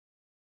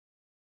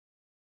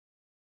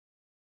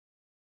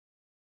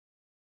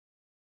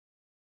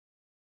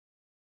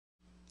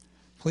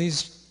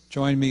Please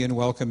join me in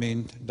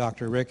welcoming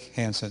Dr. Rick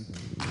Hanson.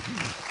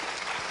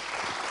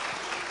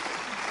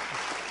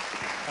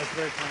 That's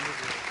very kind of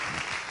you.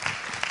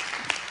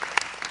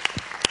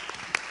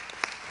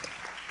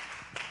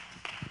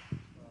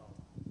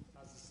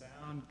 How's the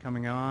sound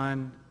coming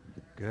on?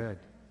 Good.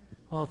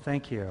 Well,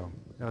 thank you.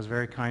 That was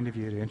very kind of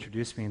you to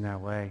introduce me in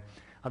that way.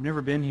 I've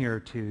never been here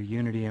to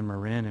Unity and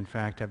Marin. In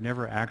fact, I've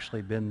never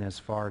actually been this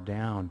far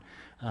down.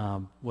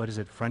 What is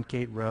it, Front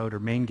Gate Road or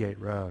Main Gate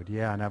Road?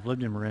 Yeah, and I've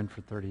lived in Marin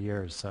for 30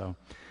 years, so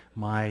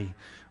my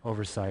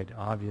oversight,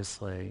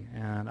 obviously.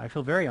 And I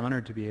feel very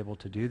honored to be able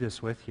to do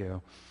this with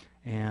you,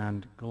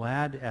 and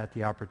glad at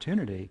the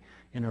opportunity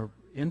in an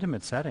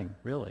intimate setting,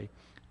 really,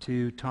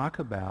 to talk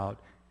about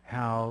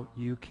how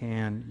you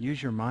can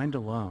use your mind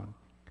alone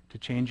to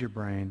change your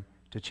brain,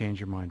 to change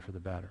your mind for the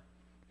better.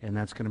 And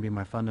that's going to be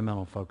my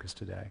fundamental focus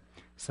today.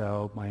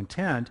 So my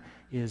intent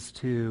is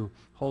to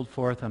hold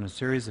forth on a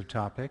series of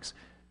topics.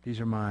 These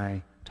are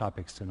my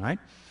topics tonight.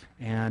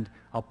 And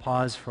I'll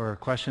pause for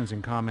questions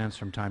and comments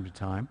from time to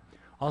time.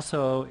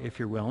 Also, if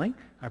you're willing,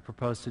 I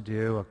propose to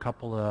do a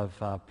couple of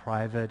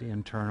private,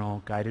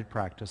 internal, guided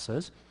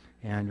practices.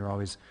 And you're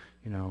always,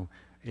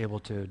 able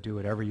to do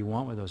whatever you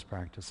want with those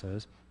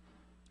practices.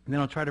 And then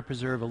I'll try to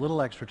preserve a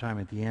little extra time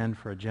at the end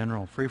for a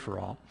general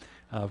free-for-all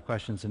of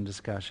questions and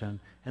discussion,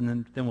 and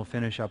then we'll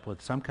finish up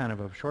with some kind of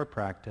a short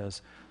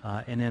practice,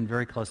 and then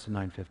very close to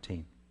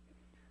 9:15.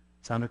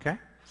 Sound okay?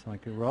 Sound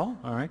like a roll?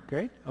 All right,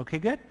 great. Okay,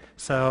 good.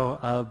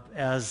 So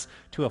as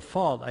to a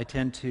fault, I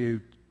tend to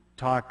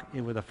talk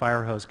with a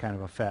fire hose kind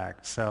of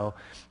effect. So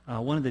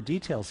one of the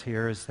details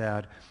here is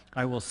that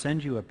I will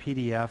send you a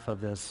PDF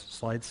of this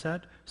slide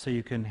set so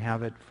you can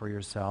have it for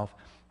yourself.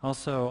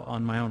 Also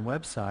on my own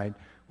website,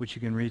 which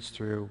you can reach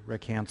through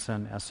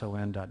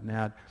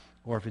rickhanson.net,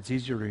 or if it's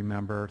easier to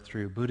remember,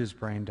 through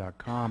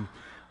buddhisbrain.com.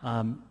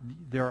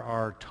 There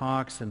are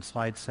talks and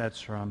slide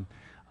sets from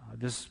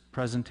this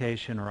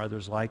presentation or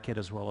others like it,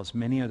 as well as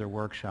many other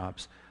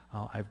workshops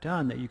I've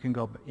done that you can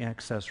go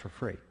access for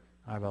free.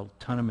 I have a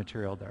ton of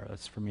material there.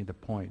 That's, for me, the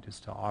point, is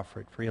to offer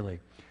it freely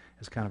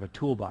as kind of a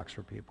toolbox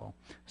for people.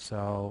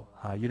 So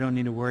you don't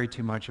need to worry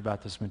too much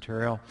about this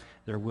material.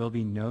 There will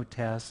be no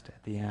test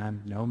at the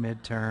end, no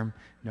midterm,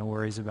 no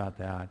worries about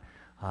that.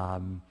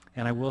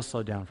 And I will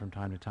slow down from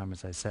time to time,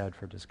 as I said,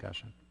 for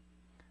discussion.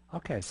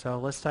 Okay, so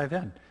let's dive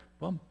in.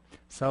 Boom.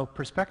 So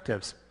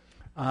perspectives.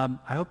 I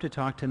hope to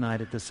talk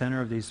tonight at the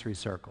center of these three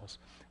circles,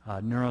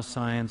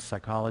 neuroscience,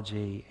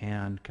 psychology,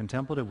 and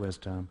contemplative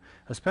wisdom,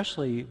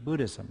 especially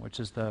Buddhism, which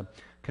is the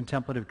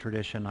contemplative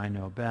tradition I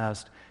know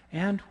best,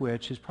 and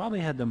which has probably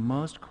had the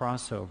most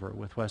crossover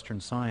with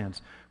Western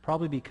science,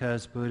 probably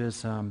because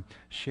Buddhism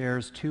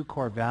shares two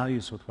core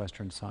values with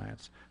Western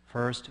science.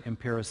 First,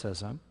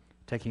 empiricism,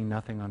 taking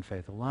nothing on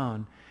faith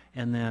alone,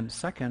 and then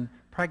second,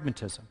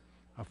 pragmatism,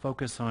 a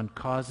focus on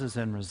causes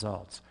and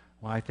results.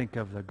 Well, I think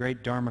of the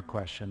great Dharma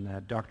question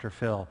that Dr.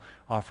 Phil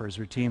offers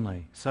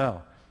routinely.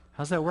 So,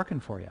 how's that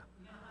working for you?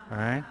 All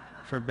right?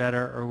 For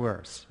better or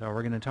worse. So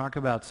we're going to talk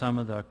about some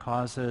of the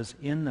causes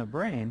in the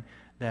brain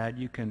that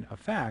you can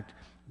affect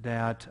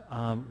that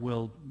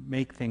will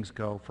make things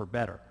go for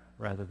better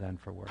rather than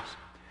for worse.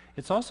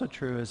 It's also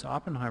true, as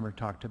Oppenheimer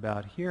talked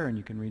about here, and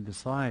you can read the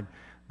slide,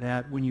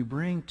 that when you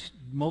bring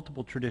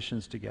multiple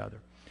traditions together,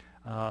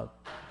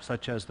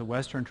 such as the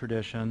Western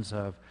traditions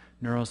of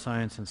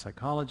neuroscience and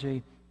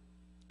psychology,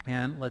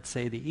 and let's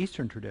say the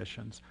Eastern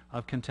traditions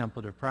of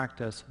contemplative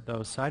practice, though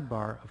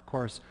sidebar, of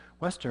course,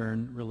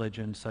 Western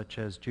religions such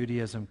as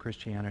Judaism,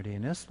 Christianity,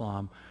 and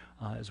Islam,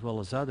 as well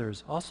as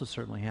others, also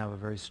certainly have a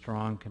very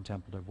strong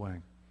contemplative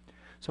wing.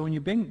 So when you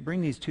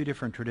bring these two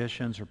different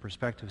traditions or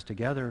perspectives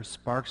together,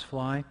 sparks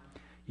fly.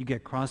 You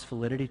get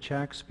cross-validity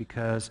checks,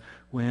 because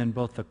when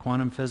both the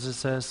quantum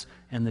physicists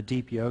and the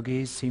deep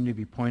yogis seem to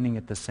be pointing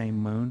at the same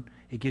moon,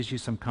 it gives you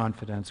some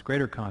confidence,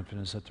 greater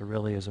confidence, that there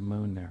really is a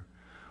moon there.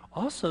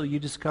 Also, you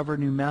discover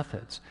new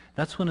methods.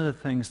 That's one of the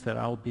things that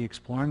I'll be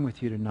exploring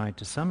with you tonight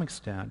to some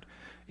extent.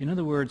 In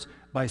other words,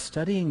 by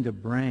studying the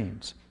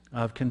brains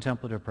of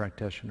contemplative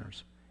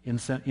practitioners, in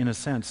a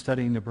sense,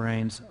 studying the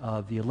brains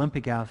of the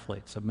Olympic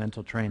athletes of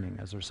mental training,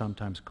 as they're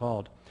sometimes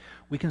called,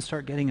 we can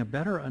start getting a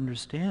better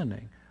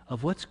understanding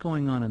of what's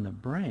going on in the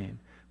brain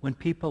when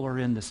people are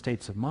in the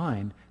states of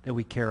mind that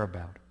we care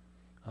about,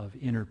 of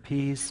inner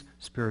peace,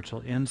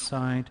 spiritual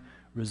insight,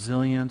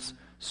 resilience,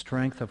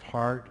 strength of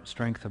heart,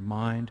 strength of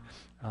mind,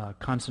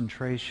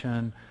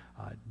 concentration,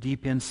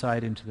 deep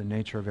insight into the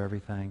nature of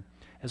everything.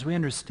 As we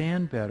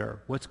understand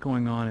better what's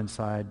going on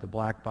inside the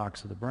black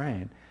box of the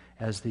brain,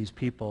 as these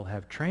people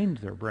have trained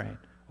their brain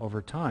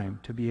over time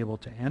to be able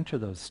to enter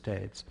those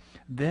states,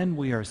 then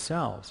we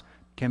ourselves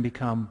can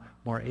become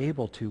more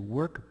able to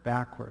work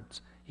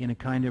backwards in a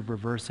kind of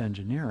reverse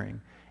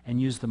engineering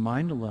and use the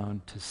mind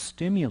alone to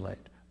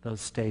stimulate those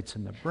states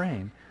in the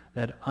brain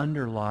that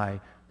underlie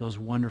those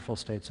wonderful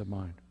states of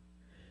mind.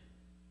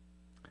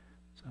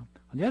 So,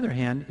 on the other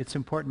hand, it's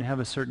important to have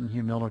a certain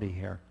humility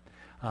here.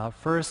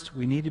 First,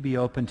 we need to be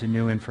open to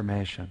new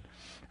information.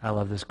 I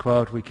love this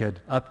quote. We could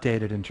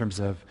update it in terms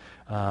of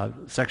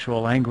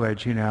sexual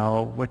language. You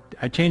know,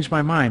 I changed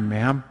my mind,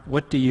 ma'am.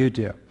 What do you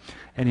do?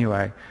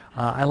 Anyway,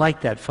 I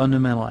like that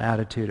fundamental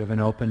attitude of an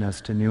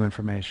openness to new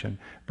information.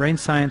 Brain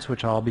science,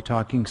 which I'll be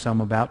talking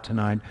some about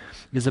tonight,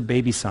 is a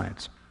baby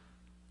science.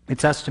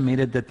 It's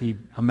estimated that the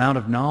amount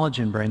of knowledge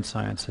in brain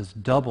science has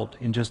doubled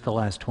in just the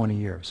last 20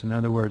 years. In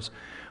other words,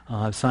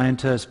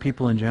 scientists,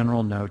 people in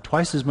general, know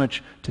twice as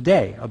much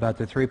today about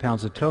the 3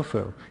 pounds of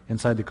tofu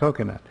inside the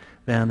coconut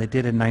than they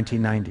did in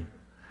 1990.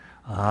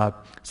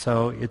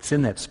 So it's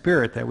in that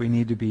spirit that we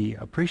need to be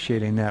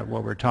appreciating that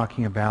what we're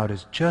talking about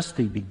is just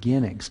the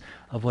beginnings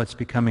of what's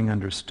becoming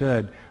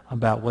understood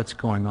about what's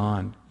going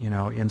on, you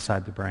know,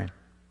 inside the brain.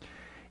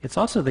 It's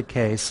also the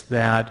case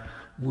that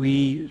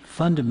we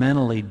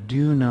fundamentally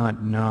do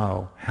not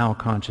know how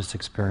conscious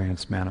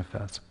experience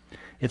manifests.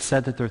 It's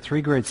said that there are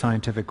 3 great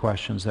scientific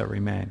questions that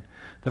remain.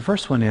 The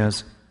first one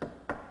is,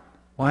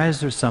 why is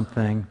there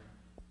something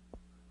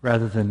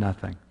rather than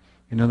nothing?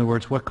 In other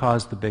words, what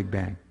caused the Big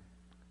Bang?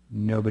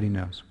 Nobody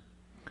knows.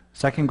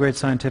 Second great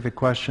scientific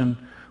question,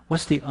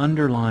 what's the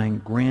underlying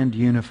grand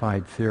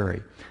unified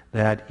theory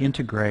that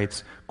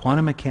integrates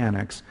quantum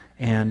mechanics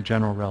and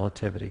general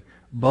relativity,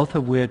 both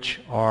of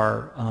which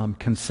are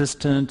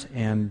consistent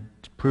and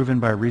proven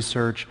by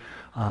research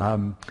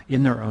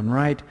in their own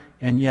right,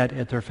 and yet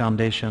at their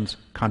foundations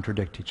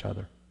contradict each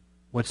other?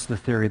 What's the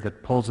theory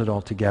that pulls it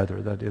all together,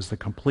 that is the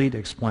complete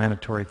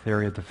explanatory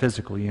theory of the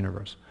physical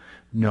universe?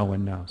 No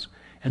one knows.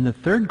 And the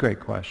third great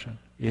question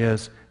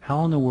is,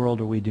 how in the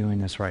world are we doing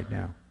this right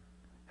now?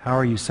 How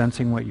are you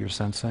sensing what you're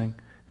sensing,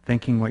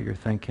 thinking what you're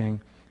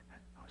thinking,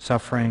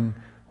 suffering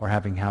or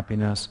having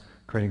happiness,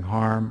 creating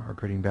harm or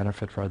creating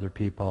benefit for other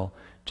people,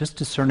 just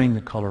discerning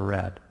the color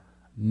red?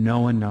 No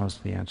one knows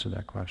the answer to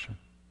that question.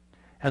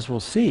 As we'll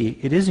see,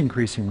 it is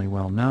increasingly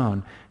well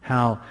known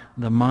how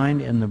the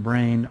mind and the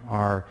brain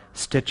are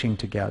stitching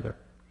together,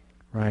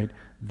 right?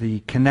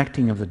 The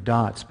connecting of the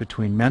dots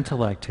between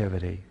mental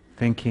activity,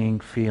 thinking,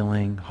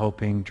 feeling,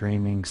 hoping,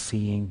 dreaming,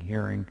 seeing,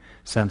 hearing,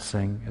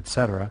 sensing,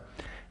 etc.,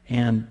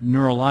 and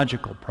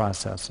neurological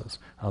processes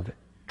of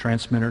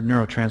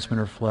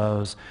neurotransmitter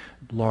flows,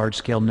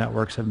 large-scale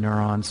networks of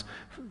neurons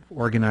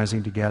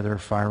organizing together,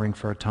 firing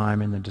for a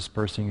time, and then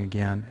dispersing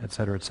again,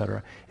 etc.,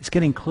 etc. It's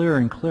getting clearer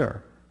and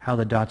clearer how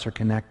the dots are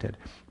connected.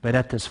 But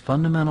at this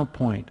fundamental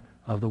point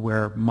of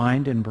where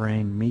mind and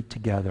brain meet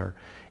together,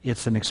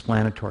 it's an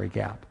explanatory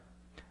gap.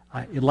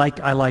 I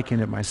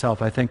liken it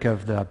myself. I think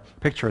of the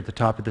picture at the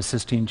top of the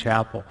Sistine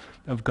Chapel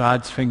of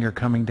God's finger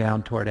coming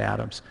down toward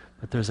atoms,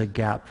 but there's a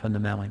gap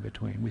fundamentally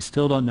between. We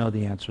still don't know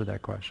the answer to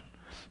that question.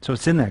 So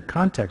it's in that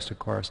context, of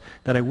course,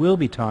 that I will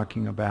be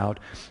talking about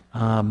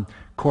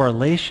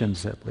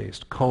correlations at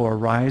least,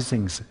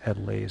 co-arisings at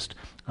least,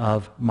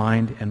 of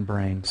mind and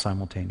brain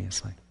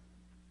simultaneously.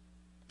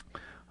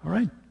 All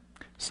right,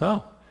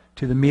 so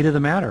to the meat of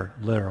the matter,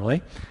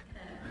 literally.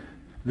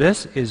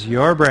 This is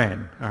your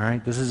brain, all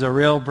right? This is a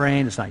real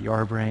brain. It's not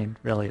your brain.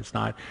 Really, it's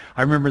not.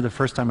 I remember the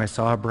first time I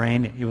saw a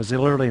brain, it was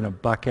literally in a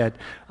bucket.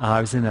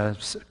 I was in a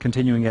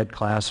continuing ed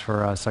class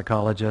for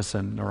psychologists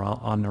and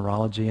on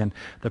neurology, and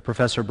the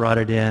professor brought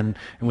it in,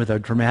 and with a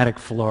dramatic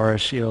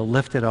flourish,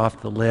 lifted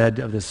off the lid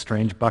of this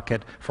strange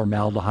bucket,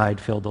 formaldehyde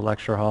filled the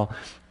lecture hall,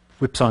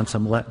 whips on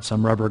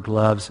some rubber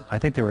gloves. I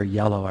think they were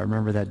yellow. I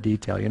remember that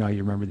detail. You know,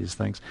 you remember these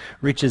things.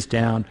 Reaches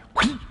down,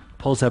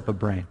 pulls up a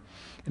brain.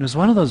 It was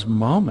one of those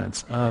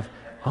moments of,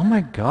 oh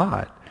my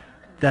God,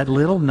 that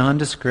little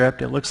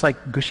nondescript, it looks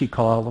like gushy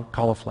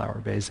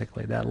cauliflower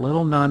basically, that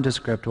little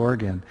nondescript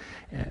organ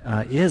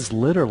is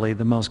literally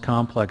the most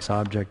complex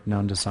object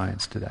known to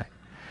science today.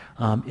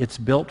 It's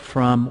built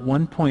from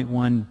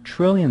 1.1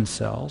 trillion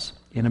cells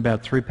in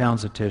about 3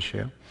 pounds of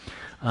tissue.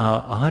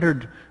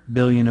 100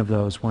 billion of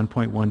those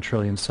 1.1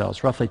 trillion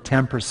cells, roughly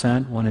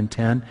 10%, 1 in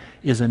 10,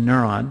 is a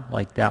neuron,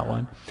 like that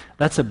one.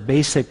 That's a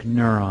basic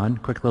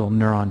neuron, quick little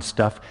neuron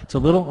stuff. It's a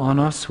little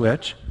on-off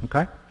switch,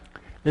 okay?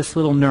 This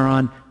little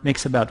neuron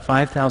makes about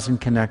 5,000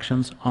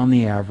 connections on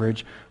the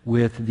average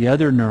with the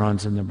other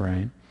neurons in the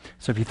brain.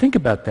 So if you think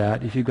about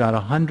that, if you've got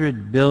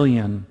 100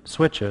 billion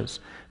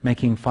switches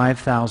making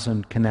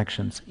 5,000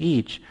 connections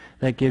each,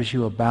 that gives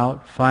you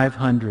about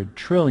 500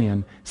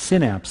 trillion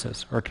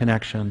synapses or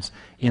connections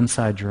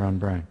inside your own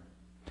brain.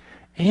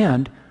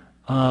 And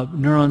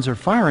neurons are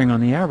firing on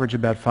the average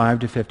about 5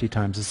 to 50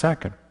 times a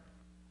second.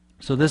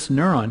 So this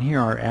neuron here,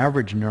 our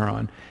average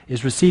neuron,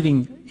 is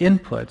receiving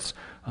inputs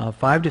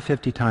 5 to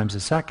 50 times a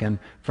second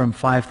from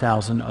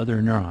 5,000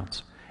 other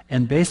neurons.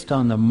 And based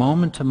on the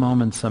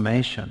moment-to-moment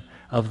summation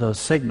of those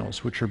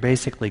signals, which are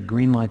basically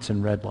green lights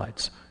and red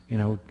lights,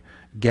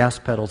 gas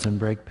pedals and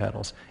brake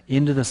pedals,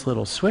 into this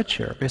little switch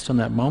here, based on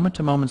that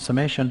moment-to-moment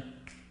summation,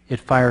 it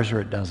fires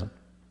or it doesn't.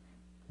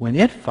 When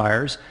it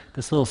fires,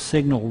 this little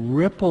signal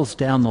ripples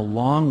down the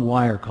long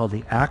wire called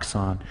the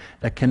axon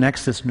that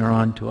connects this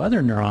neuron to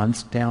other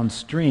neurons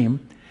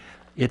downstream.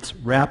 It's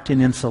wrapped in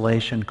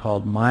insulation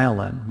called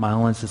myelin.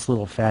 Myelin is this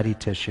little fatty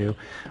tissue,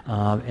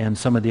 and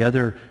some of the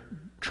other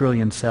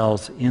trillion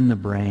cells in the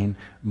brain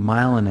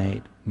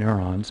myelinate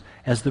neurons.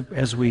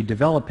 As we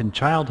develop in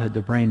childhood,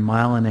 the brain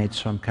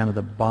myelinates from kind of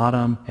the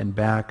bottom and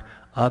back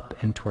up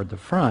and toward the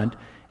front,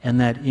 and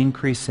that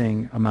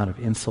increasing amount of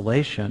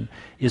insulation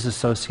is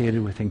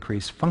associated with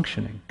increased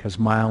functioning because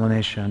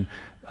myelination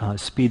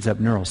speeds up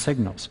neural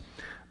signals.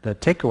 The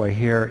takeaway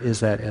here is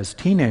that as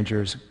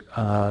teenagers,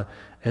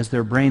 as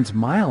their brains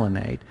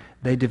myelinate,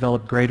 they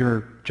develop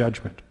greater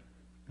judgment.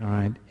 All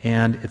right?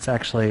 And it's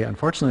actually,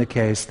 unfortunately, the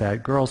case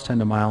that girls tend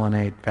to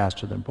myelinate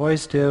faster than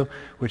boys do,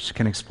 which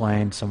can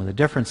explain some of the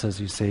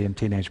differences you see in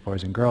teenage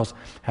boys and girls,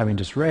 having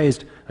just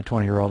raised a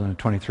 20-year-old and a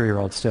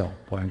 23-year-old still,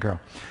 boy and girl.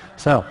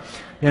 So,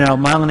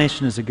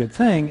 myelination is a good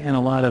thing, and a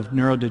lot of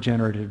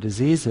neurodegenerative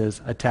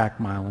diseases attack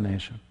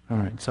myelination. All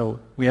right, so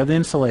we have the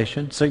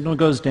insulation, signal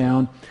goes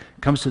down,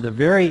 comes to the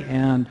very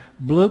end,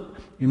 bloop.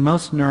 In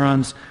most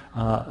neurons,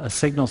 a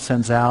signal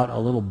sends out a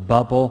little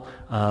bubble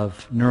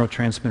of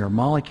neurotransmitter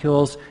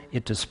molecules.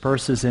 It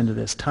disperses into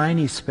this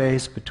tiny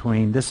space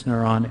between this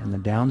neuron and the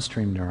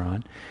downstream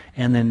neuron,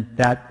 and then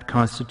that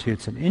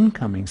constitutes an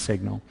incoming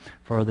signal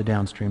for the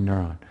downstream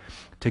neuron.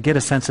 To get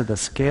a sense of the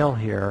scale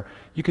here,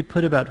 you could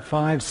put about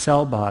 5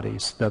 cell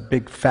bodies, the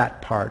big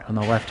fat part on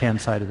the left-hand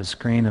side of the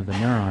screen of the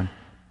neuron,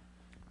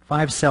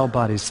 5 cell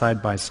bodies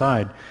side by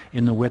side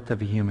in the width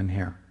of a human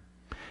hair.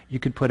 You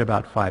could put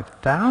about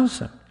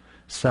 5,000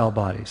 cell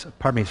bodies,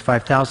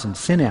 5,000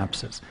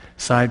 synapses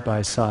side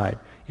by side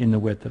in the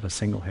width of a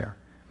single hair.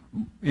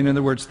 In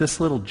other words,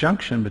 this little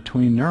junction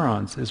between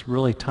neurons is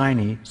really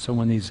tiny, so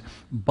when these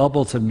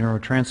bubbles of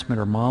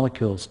neurotransmitter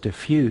molecules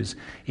diffuse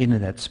into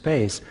that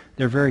space,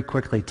 they're very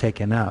quickly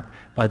taken up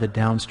by the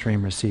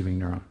downstream receiving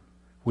neuron,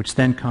 which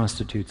then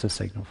constitutes a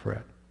signal for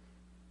it.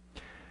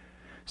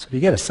 So to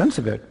get a sense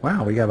of it,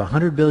 wow, we have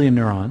 100 billion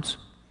neurons,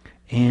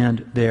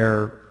 and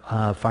they're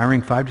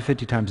firing 5 to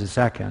 50 times a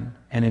second,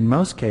 and in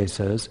most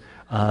cases,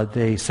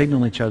 they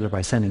signal each other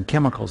by sending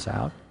chemicals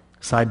out.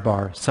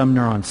 Sidebar, some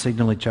neurons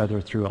signal each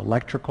other through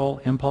electrical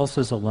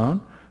impulses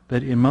alone,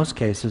 but in most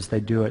cases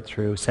they do it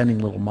through sending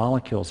little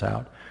molecules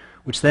out,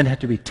 which then have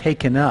to be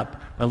taken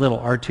up by little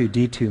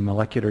R2-D2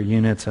 molecular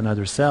units and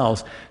other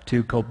cells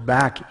to go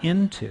back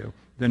into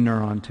the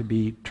neuron to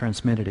be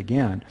transmitted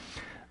again.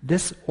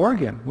 This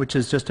organ, which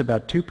is just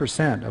about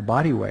 2% of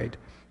body weight,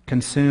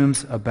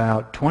 consumes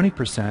about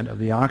 20% of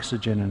the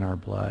oxygen in our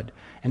blood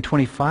and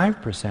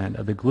 25%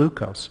 of the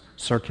glucose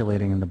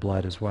circulating in the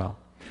blood as well.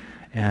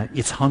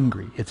 It's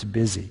hungry, it's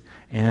busy,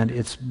 and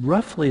it's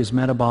roughly as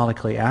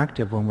metabolically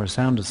active when we're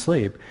sound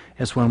asleep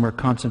as when we're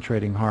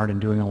concentrating hard and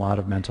doing a lot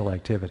of mental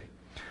activity.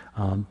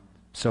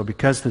 So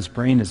because this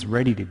brain is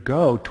ready to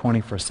go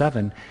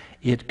 24/7,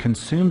 it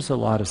consumes a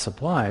lot of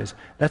supplies.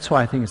 That's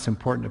why I think it's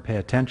important to pay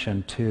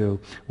attention to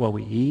what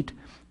we eat,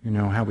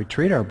 how we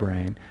treat our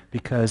brain,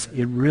 because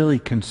it really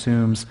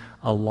consumes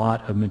a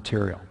lot of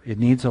material. It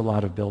needs a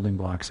lot of building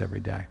blocks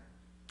every day.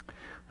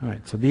 All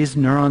right, so these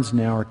neurons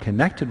now are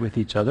connected with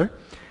each other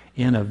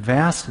in a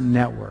vast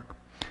network,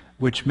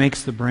 which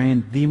makes the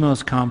brain the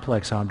most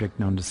complex object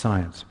known to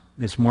science.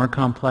 It's more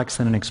complex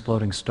than an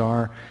exploding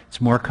star.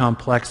 It's more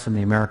complex than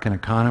the American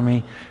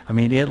economy. I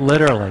mean, it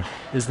literally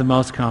is the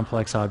most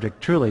complex object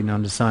truly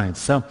known to science.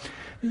 So,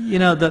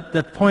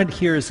 the point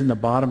here is in the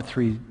bottom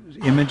 3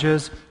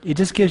 images. It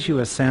just gives you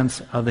a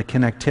sense of the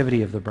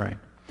connectivity of the brain.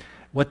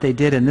 What they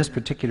did in this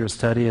particular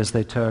study is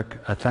they took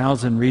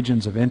 1,000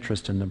 regions of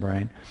interest in the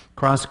brain,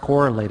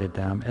 cross-correlated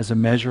them as a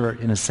measure,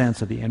 in a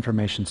sense, of the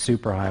information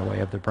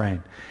superhighway of the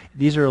brain.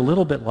 These are a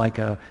little bit like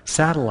a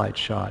satellite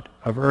shot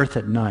of Earth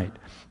at night.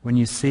 When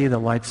you see the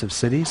lights of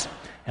cities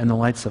and the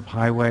lights of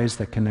highways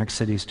that connect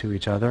cities to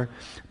each other,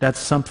 that's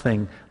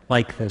something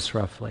like this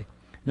roughly.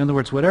 In other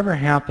words, whatever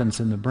happens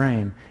in the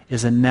brain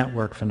is a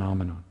network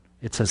phenomenon.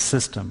 It's a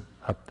system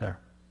up there.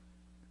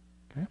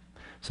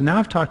 So now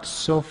I've talked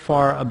so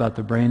far about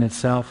the brain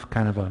itself,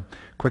 kind of a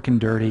quick and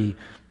dirty,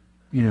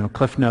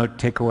 cliff note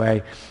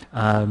takeaway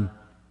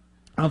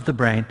of the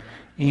brain.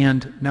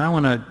 And now I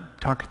want to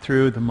talk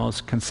through the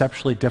most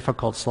conceptually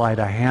difficult slide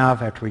I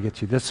have. After we get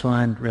through this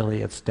one,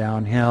 really it's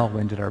downhill,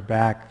 wind at our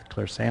back,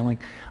 clear sailing.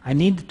 I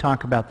need to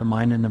talk about the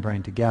mind and the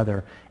brain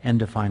together and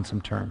define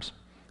some terms.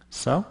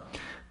 So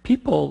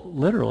people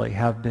literally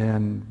have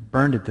been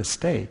burned at the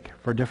stake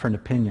for different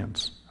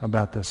opinions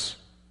about this,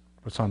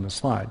 what's on the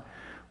slide.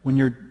 When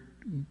you're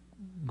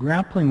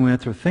grappling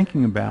with or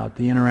thinking about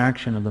the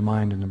interaction of the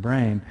mind and the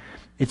brain,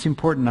 it's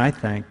important, I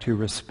think, to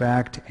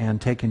respect and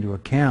take into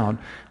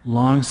account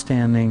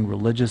long-standing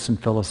religious and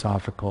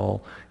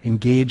philosophical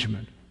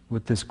engagement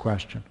with this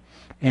question.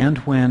 And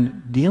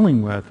when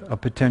dealing with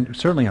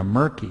certainly a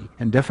murky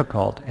and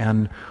difficult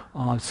and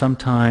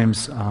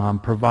sometimes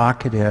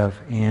provocative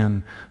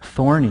and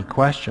thorny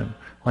question,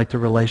 like the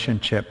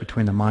relationship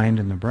between the mind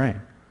and the brain,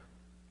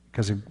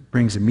 because it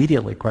brings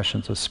immediately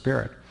questions of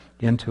spirit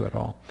into it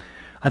all.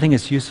 I think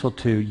it's useful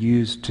to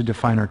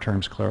define our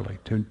terms clearly,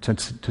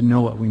 to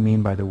know what we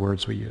mean by the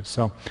words we use.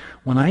 So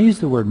when I use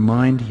the word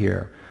mind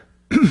here,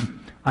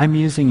 I'm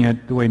using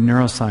it the way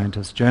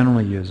neuroscientists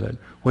generally use it,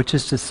 which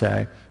is to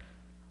say,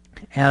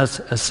 as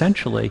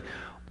essentially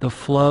the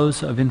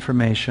flows of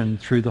information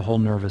through the whole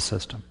nervous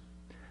system.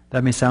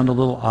 That may sound a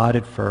little odd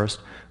at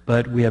first,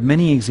 but we have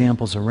many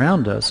examples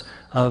around us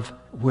of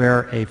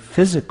where a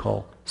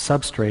physical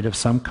substrate of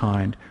some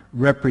kind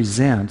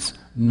represents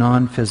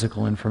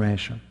non-physical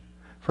information.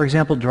 For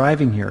example,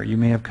 driving here, you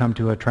may have come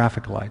to a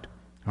traffic light,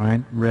 all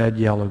right? Red,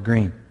 yellow,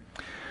 green.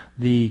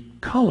 The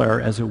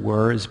color, as it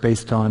were, is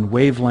based on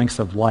wavelengths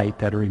of light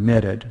that are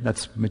emitted.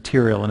 That's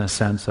material in a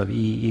sense of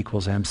E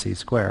equals mc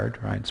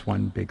squared, right? It's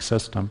one big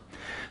system.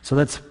 So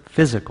that's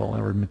physical,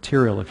 or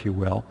material, if you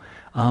will.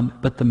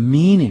 But the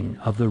meaning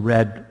of the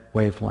red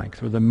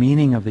wavelength, or the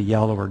meaning of the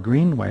yellow or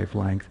green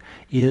wavelength,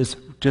 is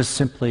just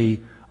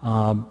simply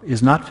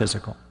is not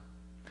physical.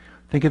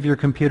 Think of your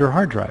computer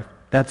hard drive.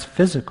 That's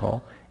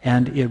physical,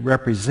 and it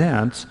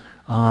represents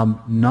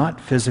not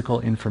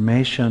physical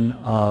information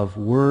of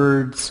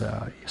words,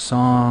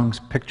 songs,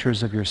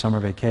 pictures of your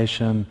summer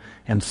vacation,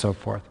 and so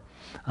forth.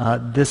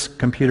 This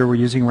computer we're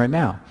using right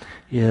now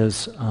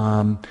is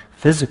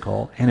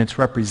physical, and it's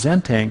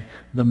representing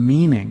the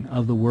meaning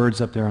of the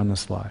words up there on the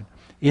slide.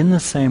 In the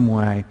same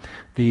way,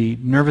 the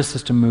nervous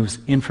system moves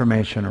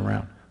information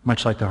around,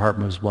 much like the heart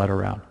moves blood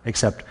around,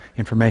 except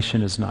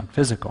information is not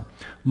physical.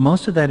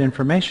 Most of that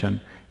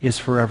information is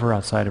forever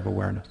outside of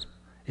awareness.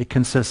 It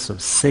consists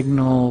of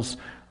signals,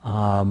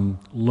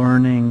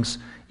 learnings,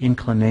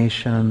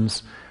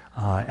 inclinations,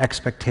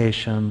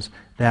 expectations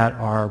that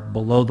are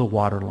below the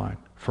waterline,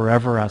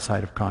 forever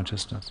outside of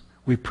consciousness.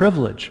 We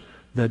privilege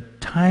the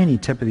tiny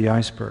tip of the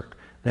iceberg,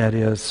 that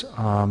is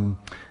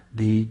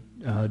the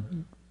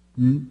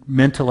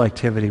mental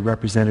activity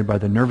represented by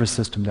the nervous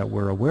system that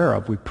we're aware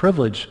of. We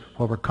privilege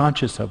what we're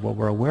conscious of, what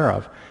we're aware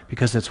of,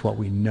 because it's what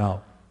we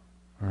know.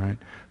 All right?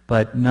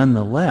 But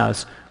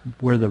nonetheless,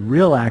 where the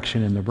real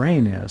action in the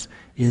brain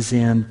is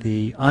in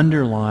the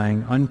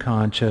underlying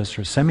unconscious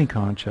or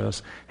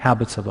semi-conscious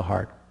habits of the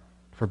heart,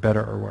 for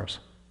better or worse.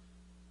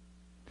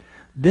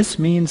 This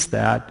means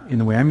that, in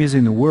the way I'm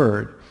using the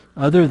word,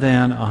 other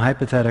than a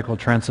hypothetical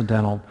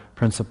transcendental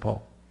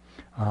principle,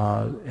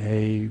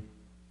 a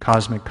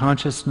cosmic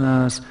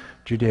consciousness,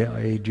 a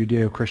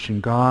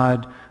Judeo-Christian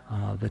God,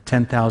 the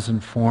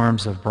 10,000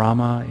 forms of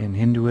Brahma in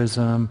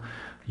Hinduism,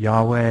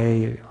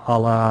 Yahweh,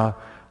 Allah,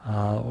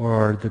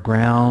 or the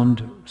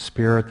ground,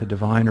 spirit, the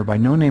divine, or by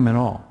no name at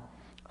all.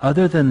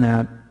 Other than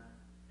that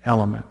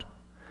element,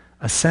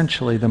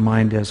 essentially the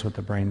mind is what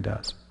the brain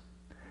does.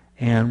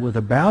 And with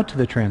a bow to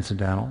the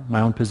transcendental,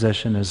 my own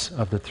position is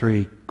of the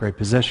three great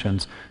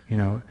positions,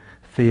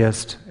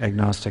 theist,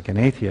 agnostic, and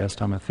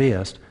atheist. I'm a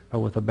theist. But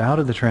with a bow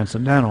to the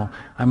transcendental,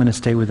 I'm going to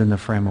stay within the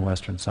frame of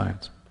Western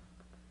science.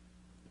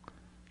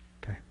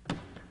 Okay.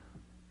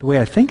 The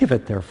way I think of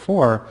it,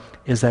 therefore,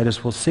 is that,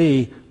 as we'll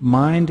see,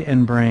 mind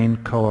and brain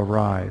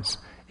co-arise.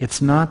 It's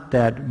not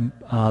that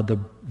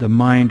the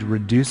mind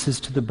reduces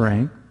to the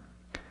brain,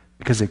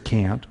 because it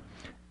can't,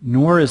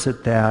 nor is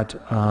it that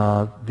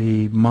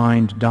the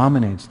mind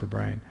dominates the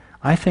brain.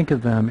 I think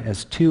of them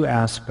as two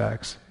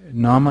aspects,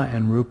 nama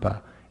and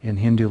rupa in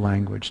Hindu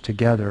language,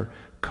 together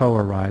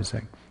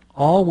co-arising.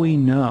 All we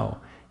know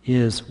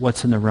is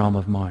what's in the realm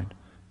of mind.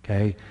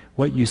 Okay?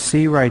 What you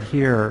see right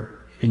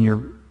here in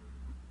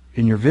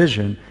your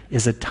vision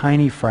is a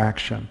tiny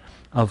fraction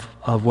of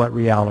what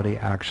reality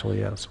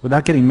actually is,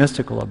 without getting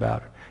mystical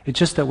about it. It's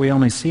just that we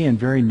only see in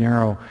very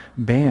narrow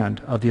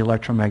band of the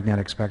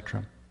electromagnetic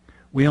spectrum.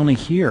 We only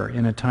hear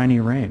in a tiny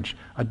range.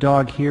 A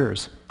dog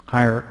hears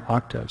higher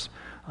octaves.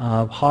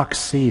 Hawks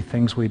see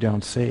things we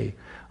don't see.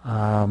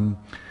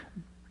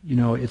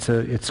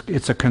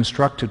 It's a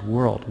constructed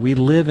world. We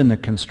live in the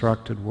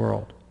constructed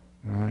world,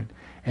 right?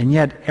 And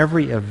yet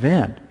every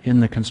event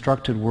in the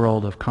constructed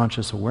world of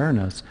conscious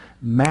awareness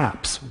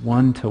maps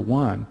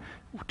one-to-one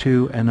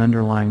to an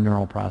underlying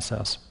neural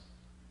process.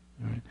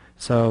 Right?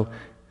 So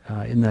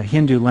in the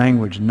Hindu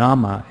language,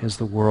 nama is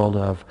the world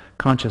of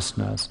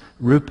consciousness.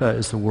 Rupa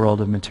is the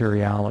world of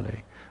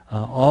materiality.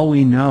 All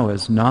we know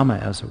is nama,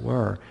 as it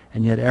were,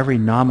 and yet every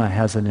nama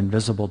has an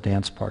invisible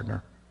dance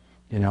partner.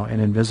 An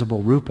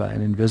invisible rupa,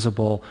 an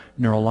invisible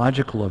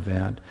neurological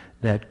event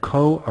that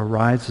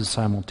co-arises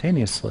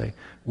simultaneously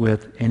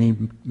with any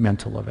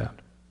mental event.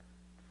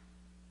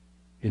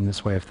 In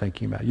this way of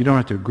thinking about it. You don't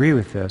have to agree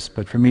with this,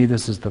 but for me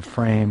this is the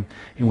frame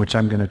in which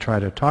I'm going to try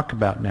to talk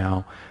about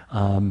now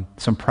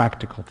some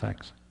practical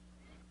things.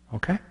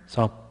 Okay?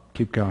 So I'll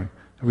keep going.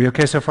 Are we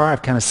okay so far?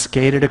 I've kind of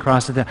skated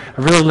across it. I've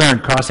really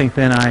learned crossing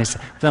thin ice.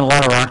 I've done a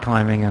lot of rock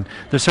climbing, and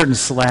there's certain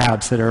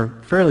slabs that are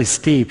fairly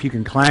steep. You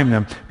can climb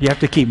them. You have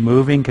to keep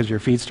moving because your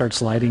feet start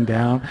sliding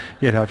down,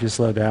 if you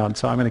slow down.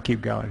 So I'm going to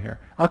keep going here.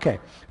 Okay,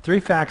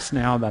 3 facts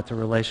now about the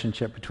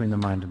relationship between the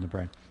mind and the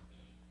brain.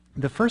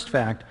 The first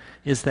fact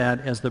is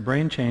that as the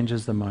brain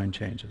changes, the mind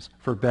changes,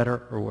 for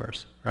better or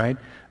worse, right?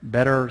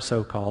 Better,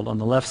 so-called, on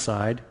the left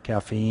side,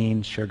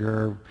 caffeine,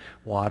 sugar,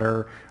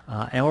 water,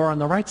 or on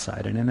the right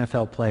side, an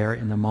NFL player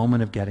in the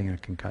moment of getting a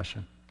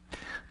concussion.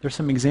 There's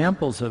some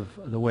examples of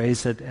the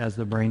ways that as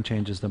the brain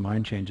changes, the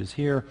mind changes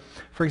here.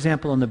 For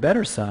example, on the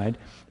better side,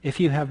 if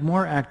you have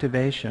more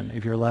activation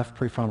of your left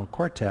prefrontal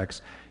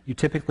cortex, you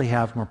typically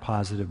have more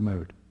positive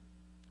mood.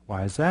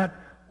 Why is that?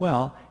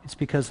 Well, it's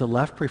because the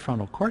left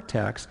prefrontal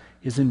cortex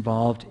is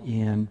involved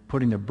in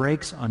putting the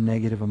brakes on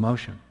negative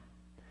emotion.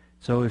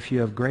 So if you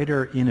have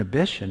greater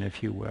inhibition,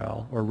 if you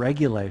will, or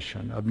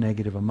regulation of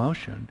negative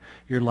emotion,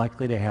 you're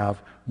likely to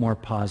have more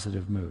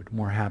positive mood,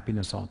 more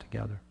happiness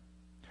altogether.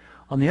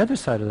 On the other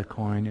side of the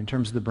coin, in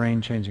terms of the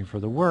brain changing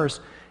for the worse,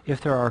 if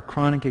there are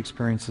chronic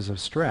experiences of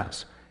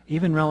stress,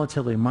 even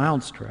relatively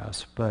mild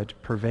stress, but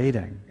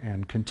pervading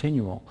and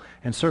continual,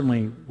 and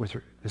certainly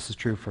this is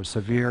true for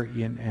severe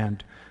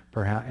and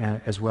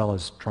perhaps as well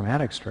as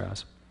traumatic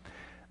stress,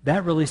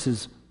 that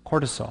releases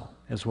cortisol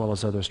as well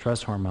as other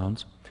stress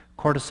hormones.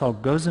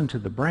 Cortisol goes into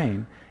the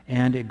brain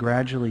and it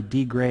gradually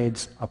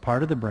degrades a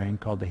part of the brain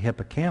called the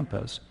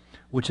hippocampus,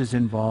 which is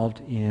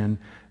involved in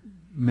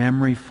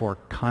memory for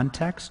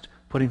context,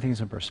 putting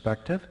things in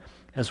perspective,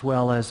 as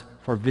well as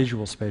for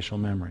visual spatial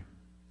memory.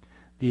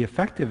 The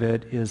effect of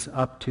it is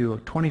up to a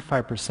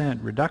 25%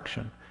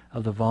 reduction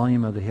of the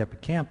volume of the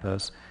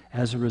hippocampus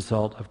as a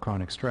result of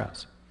chronic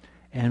stress.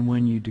 And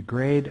when you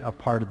degrade a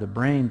part of the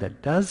brain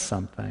that does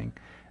something,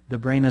 the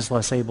brain is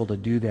less able to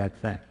do that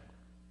thing.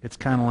 It's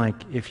kind of like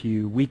if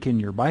you weaken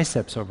your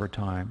biceps over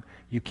time,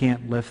 you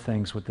can't lift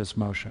things with this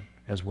motion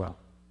as well.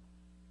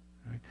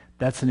 Right?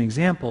 That's an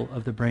example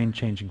of the brain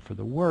changing for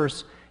the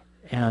worse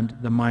and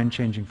the mind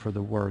changing for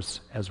the worse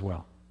as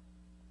well.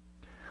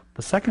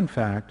 The second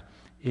fact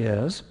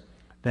is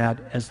that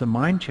as the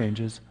mind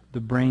changes,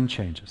 the brain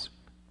changes.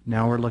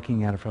 Now we're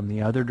looking at it from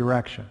the other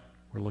direction.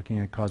 We're looking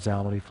at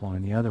causality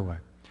flowing the other way.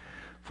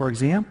 For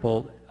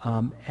example,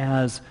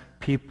 as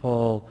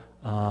people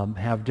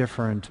have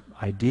different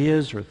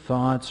ideas or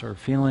thoughts or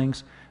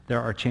feelings,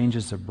 there are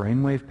changes of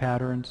brainwave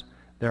patterns,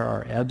 there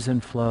are ebbs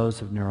and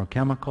flows of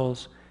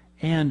neurochemicals,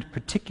 and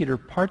particular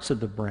parts of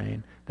the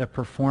brain that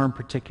perform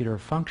particular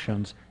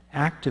functions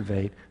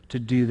activate to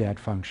do that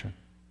function.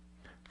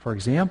 For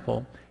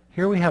example,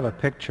 here we have a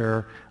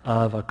picture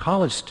of a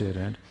college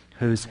student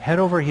who's head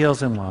over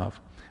heels in love,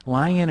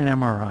 lying in an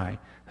MRI,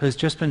 who's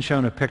just been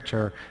shown a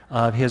picture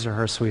of his or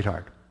her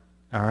sweetheart.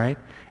 All right?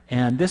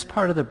 And this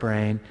part of the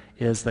brain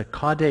is the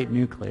caudate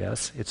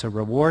nucleus. It's a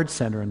reward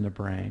center in the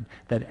brain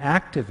that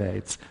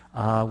activates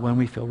when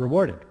we feel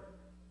rewarded.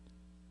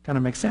 Kind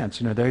of makes sense.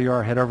 You know, there you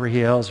are, head over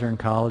heels, you're in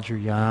college, you're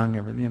young,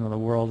 the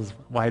world is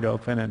wide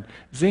open, and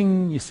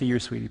zing, you see your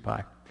sweetie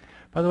pie.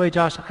 By the way,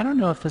 Josh, I don't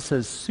know if this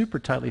is super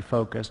tightly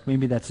focused.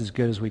 Maybe that's as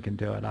good as we can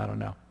do it. I don't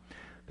know.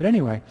 But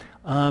anyway,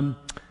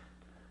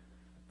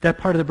 that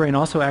part of the brain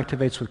also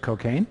activates with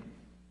cocaine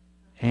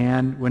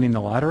and winning the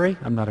lottery.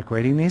 I'm not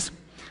equating these.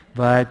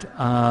 But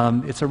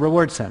it's a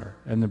reward center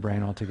in the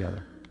brain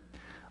altogether.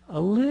 A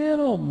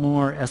little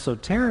more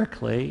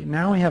esoterically,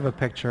 now we have a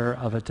picture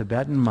of a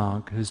Tibetan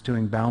monk who's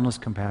doing boundless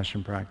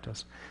compassion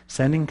practice,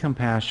 sending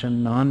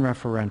compassion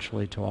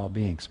non-referentially to all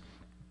beings.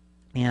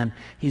 And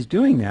he's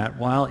doing that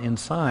while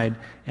inside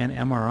an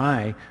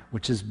MRI,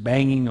 which is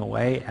banging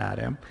away at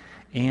him,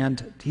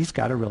 and he's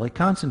got to really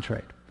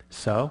concentrate.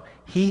 So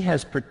he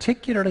has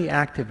particularly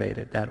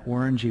activated that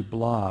orangey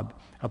blob,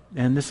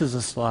 and this is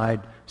a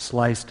slide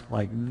sliced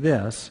like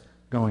this,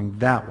 going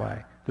that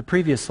way. The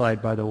previous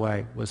slide, by the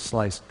way, was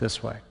sliced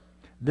this way.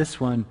 This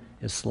one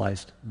is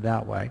sliced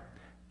that way.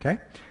 Okay?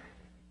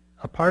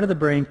 A part of the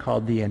brain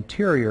called the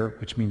anterior,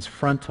 which means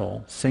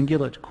frontal,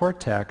 cingulate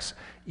cortex,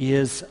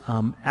 is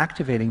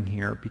activating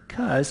here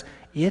because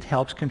it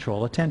helps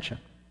control attention.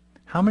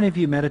 How many of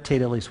you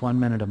meditate at least 1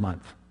 minute a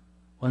month?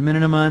 1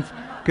 minute a month?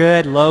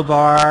 Good, low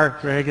bar,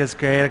 Rick is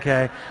great,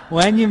 okay.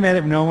 When you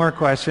meditate, no more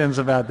questions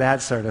about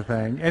that sort of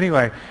thing.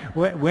 Anyway,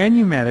 when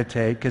you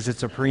meditate, because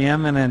it's a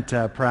preeminent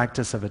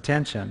practice of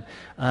attention,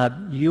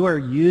 you are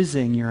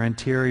using your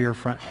anterior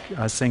front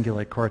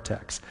cingulate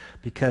cortex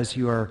because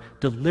you are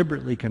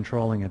deliberately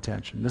controlling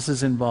attention. This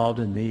is involved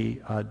in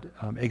the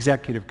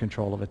executive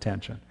control of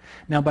attention.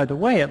 Now, by the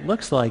way, it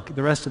looks like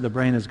the rest of the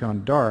brain has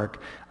gone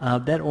dark.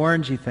 That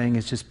orangey thing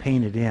is just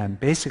painted in.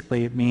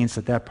 Basically, it means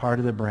that that part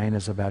of the brain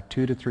is about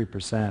 2 to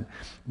 3%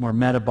 more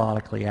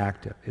metabolically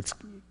active. It's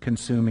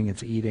consuming,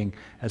 it's eating,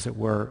 as it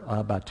were,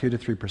 about 2 to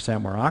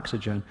 3% more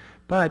oxygen,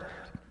 but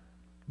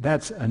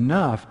that's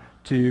enough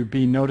to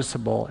be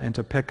noticeable and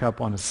to pick up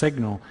on a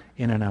signal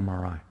in an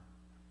MRI.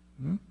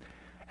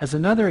 As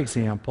another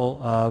example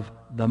of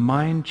the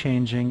mind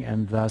changing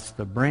and thus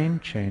the brain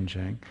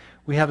changing,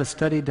 we have a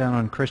study done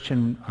on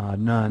Christian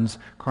nuns,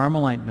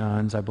 Carmelite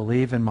nuns, I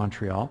believe in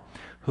Montreal,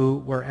 who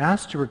were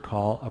asked to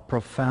recall a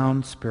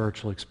profound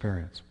spiritual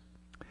experience.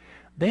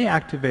 They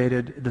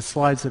activated, the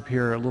slides up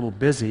here are a little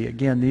busy.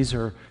 Again, these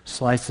are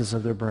slices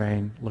of their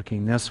brain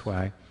looking this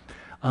way.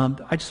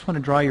 I just want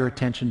to draw your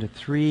attention to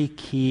 3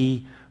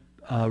 key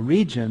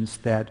regions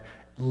that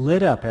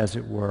lit up, as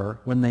it were,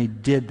 when they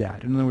did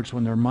that. In other words,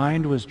 when their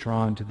mind was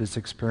drawn to this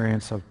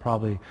experience of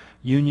probably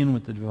union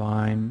with the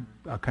divine,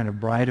 a kind of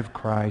bride of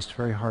Christ,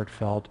 very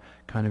heartfelt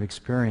kind of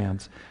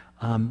experience,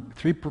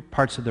 3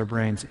 parts of their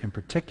brains in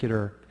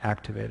particular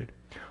activated.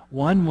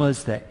 One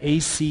was the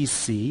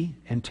ACC,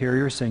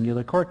 anterior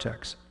cingulate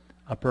cortex,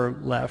 upper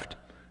left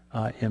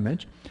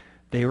image.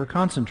 They were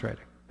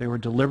concentrating. They were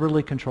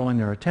deliberately controlling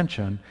their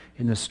attention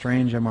in this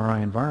strange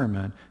MRI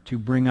environment to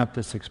bring up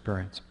this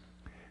experience.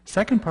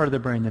 Second part of the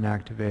brain that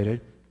activated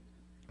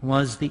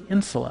was the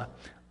insula.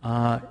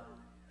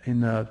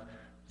 In the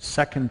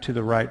second to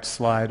the right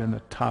slide in the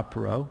top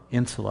row,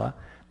 insula,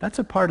 that's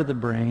a part of the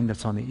brain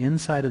that's on the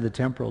inside of the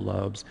temporal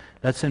lobes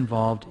that's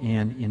involved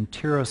in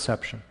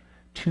interoception,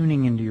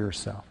 tuning into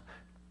yourself,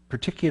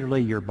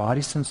 particularly your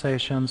body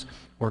sensations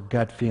or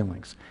gut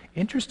feelings.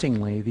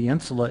 Interestingly, the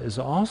insula is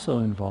also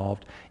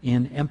involved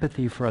in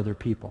empathy for other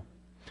people,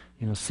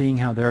 seeing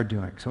how they're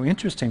doing. So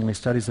interestingly,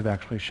 studies have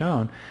actually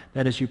shown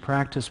that as you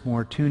practice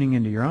more tuning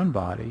into your own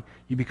body,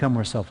 you become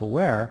more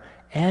self-aware,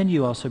 and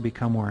you also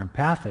become more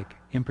empathic,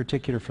 in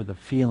particular for the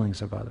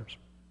feelings of others.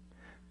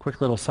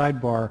 Quick little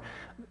sidebar,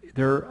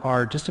 there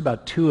are just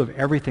about 2 of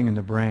everything in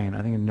the brain.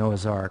 I think in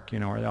Noah's Ark,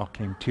 where they all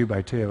came 2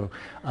 by 2.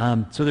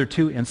 So there are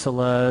 2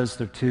 insulas,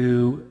 there are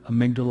 2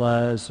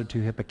 amygdalas, there are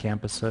 2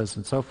 hippocampuses,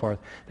 and so forth.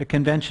 The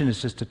convention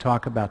is just to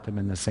talk about them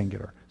in the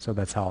singular, so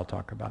that's how I'll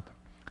talk about them.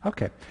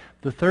 Okay,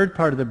 the third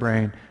part of the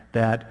brain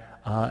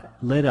that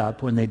lit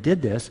up when they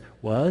did this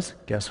was,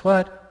 guess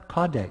what?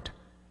 Caudate.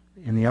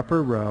 In the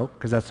upper row,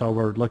 because that's all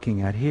we're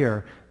looking at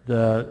here,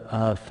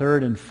 the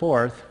third and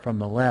fourth from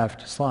the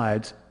left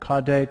slides,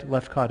 caudate,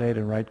 left caudate,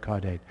 and right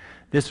caudate.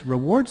 This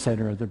reward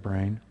center of the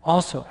brain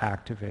also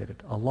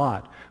activated a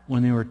lot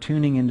when they were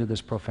tuning into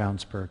this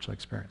profound spiritual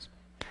experience.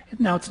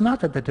 Now, it's not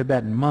that the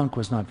Tibetan monk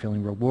was not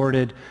feeling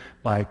rewarded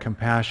by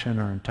compassion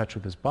or in touch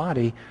with his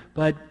body,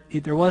 but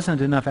there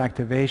wasn't enough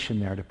activation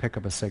there to pick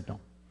up a signal.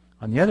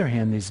 On the other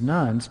hand, these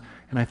nuns,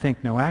 and I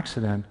think no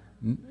accident,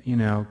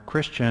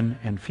 Christian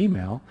and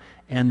female,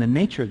 and the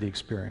nature of the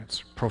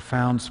experience,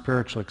 profound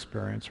spiritual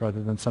experience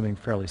rather than something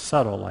fairly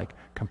subtle like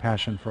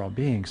compassion for all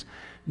beings,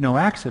 no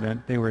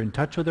accident, they were in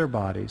touch with their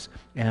bodies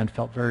and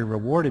felt very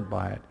rewarded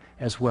by it,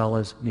 as well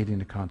as needing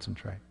to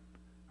concentrate.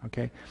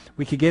 Okay?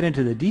 We could get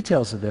into the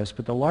details of this,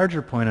 but the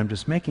larger point I'm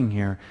just making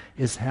here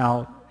is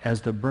how,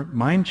 as the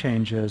mind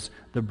changes,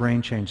 the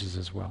brain changes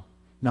as well.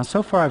 Now,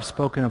 so far I've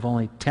spoken of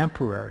only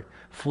temporary,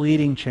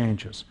 fleeting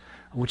changes,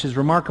 which is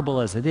remarkable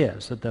as it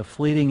is, that the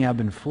fleeting ebb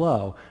and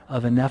flow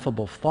of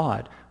ineffable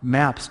thought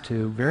maps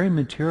to very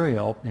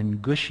material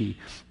and gushy,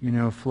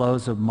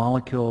 flows of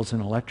molecules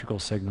and electrical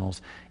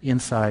signals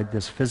inside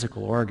this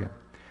physical organ.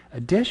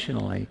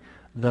 Additionally,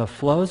 the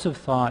flows of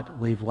thought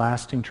leave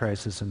lasting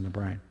traces in the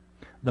brain.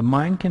 The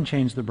mind can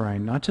change the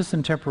brain, not just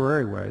in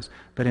temporary ways,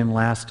 but in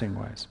lasting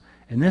ways.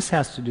 And this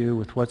has to do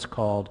with what's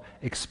called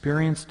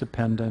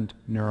experience-dependent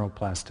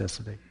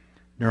neuroplasticity.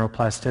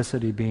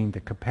 Neuroplasticity being the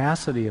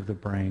capacity of the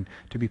brain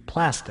to be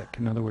plastic,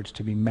 in other words,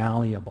 to be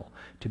malleable,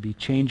 to be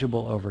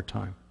changeable over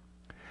time.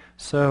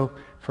 So,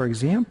 for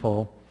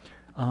example,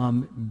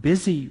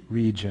 busy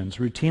regions,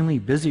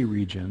 routinely busy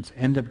regions,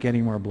 end up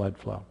getting more blood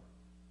flow.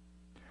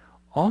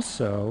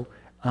 Also,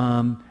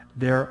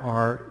 there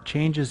are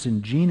changes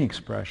in gene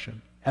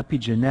expression,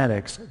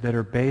 epigenetics, that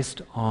are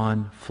based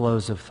on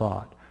flows of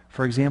thought.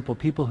 For example,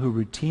 people who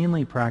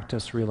routinely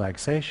practice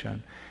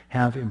relaxation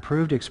have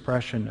improved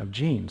expression of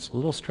genes,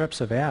 little strips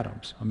of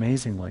atoms,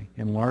 amazingly,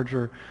 in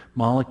larger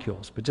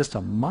molecules, but just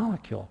a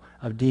molecule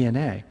of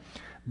DNA.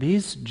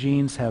 These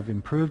genes have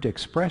improved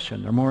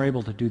expression. They're more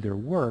able to do their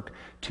work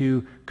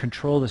to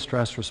control the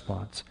stress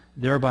response,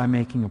 thereby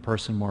making a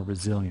person more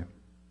resilient.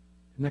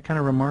 Isn't that kind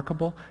of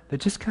remarkable? They're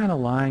just kind of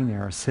lying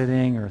there, or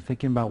sitting, or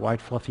thinking about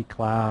white fluffy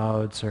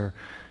clouds, or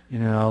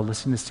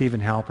listening to Stephen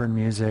Halpern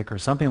music, or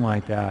something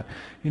like that.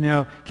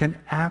 Can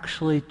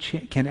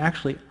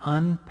actually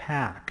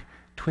unpack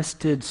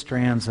twisted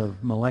strands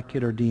of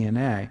molecular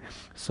DNA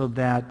so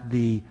that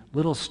the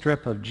little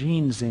strip of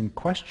genes in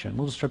question,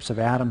 little strips of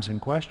atoms in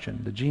question,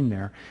 the gene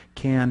there,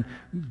 can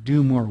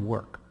do more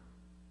work.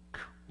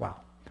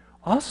 Wow.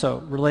 Also,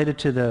 related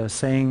to the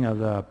saying of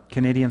the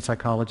Canadian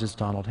psychologist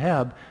Donald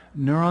Hebb,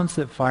 neurons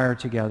that fire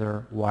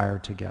together wire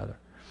together.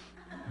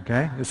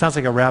 Okay? It sounds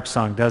like a rap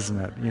song, doesn't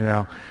it?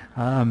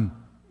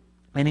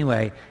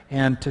 Anyway,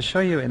 and to show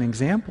you an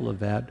example of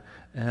that,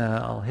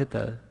 I'll hit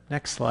the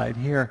next slide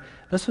here.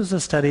 This was a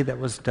study that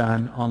was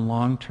done on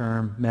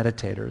long-term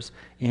meditators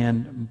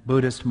in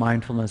Buddhist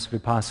mindfulness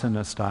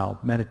vipassana style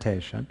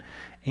meditation.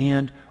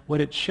 And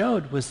what it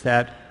showed was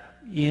that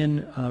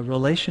in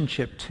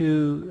relationship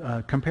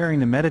to comparing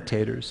the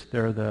meditators,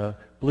 they're the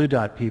blue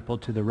dot people,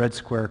 to the red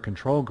square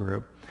control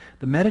group,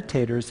 the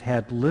meditators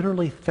had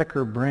literally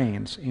thicker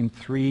brains in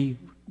 3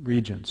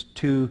 regions,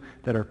 2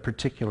 that are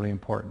particularly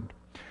important.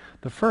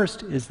 The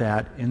first is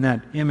that, and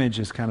that image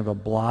is kind of a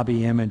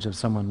blobby image of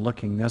someone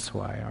looking this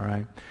way, all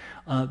right?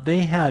 They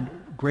had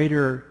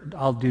greater,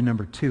 I'll do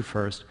number 2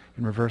 first,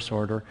 in reverse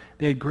order.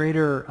 They had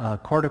greater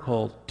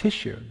cortical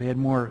tissue. They had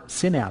more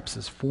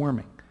synapses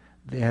forming.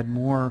 They had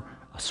more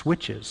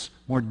switches,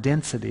 more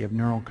density of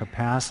neural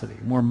capacity,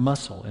 more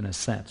muscle in a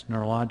sense,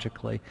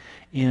 neurologically,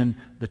 in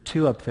the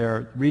 2 up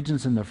there,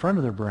 regions in the front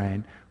of the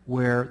brain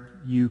where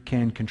you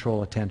can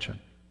control attention.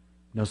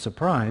 No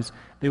surprise,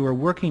 they were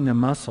working the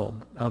muscle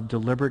of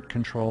deliberate,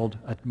 controlled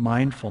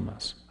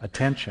mindfulness,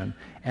 attention,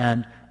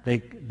 and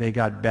they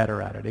got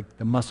better at it.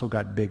 The muscle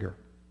got bigger.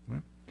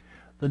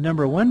 The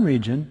number one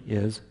region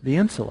is the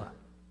insula.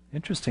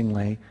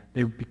 Interestingly,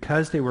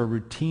 because they were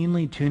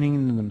routinely tuning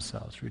into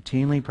themselves,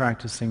 routinely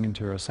practicing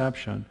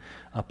interoception,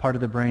 a part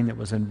of the brain that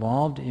was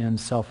involved in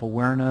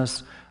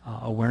self-awareness,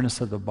 awareness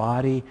of the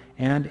body,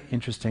 and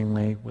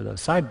interestingly, with a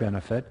side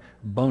benefit,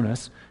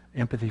 bonus,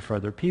 empathy for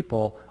other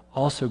people,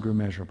 also grew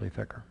measurably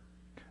thicker.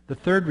 The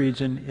third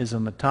region is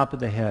on the top of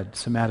the head,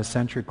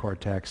 somatosensory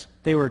cortex.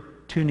 They were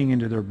tuning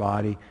into their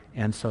body,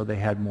 and so they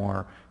had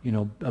more,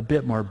 a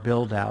bit more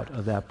build out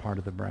of that part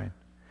of the brain.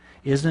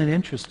 Isn't it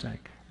interesting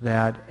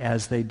that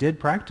as they did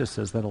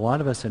practices that a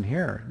lot of us in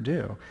here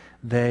do,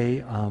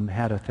 they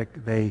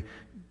they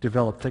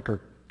developed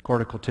thicker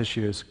cortical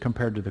tissues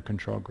compared to the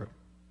control group.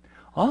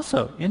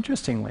 Also,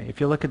 interestingly,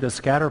 if you look at the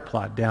scatter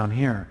plot down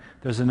here,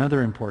 there's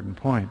another important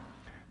point.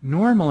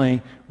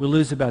 Normally, we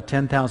lose about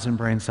 10,000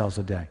 brain cells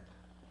a day.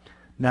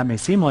 That may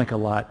seem like a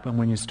lot, but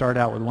when you start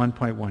out with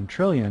 1.1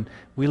 trillion,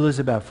 we lose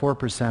about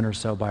 4% or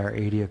so by our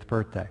 80th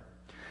birthday.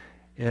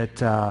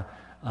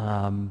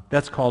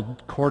 That's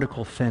called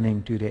cortical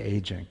thinning due to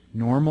aging.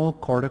 Normal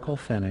cortical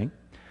thinning,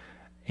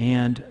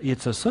 and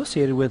it's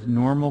associated with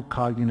normal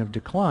cognitive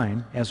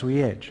decline as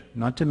we age.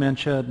 Not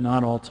dementia,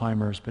 not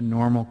Alzheimer's, but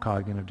normal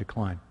cognitive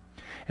decline.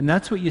 And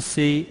that's what you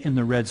see in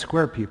the red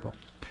square people.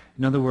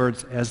 In other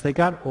words, as they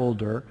got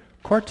older,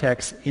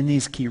 cortex in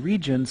these key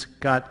regions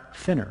got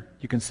thinner.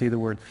 You can see the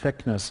word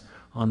thickness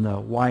on the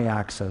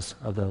y-axis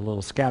of the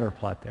little scatter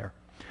plot there.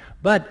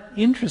 But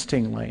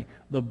interestingly,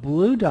 the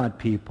blue dot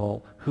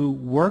people who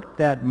worked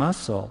that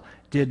muscle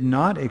did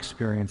not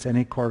experience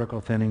any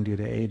cortical thinning due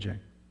to aging.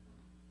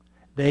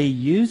 They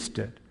used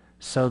it,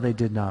 so they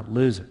did not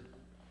lose it.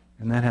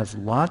 And that has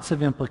lots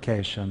of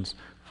implications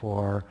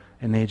for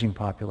an aging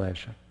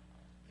population.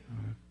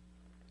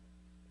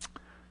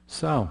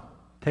 So,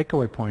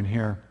 takeaway point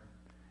here,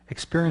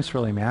 experience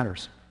really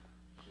matters.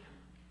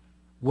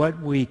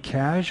 What we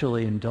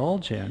casually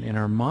indulge in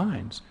our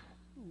minds,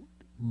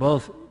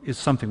 both is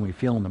something we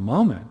feel in the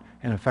moment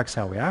and affects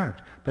how we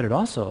act, but it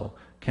also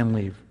can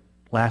leave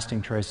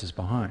lasting traces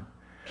behind.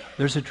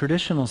 There's a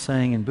traditional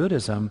saying in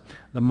Buddhism,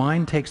 the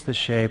mind takes the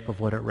shape of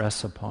what it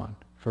rests upon,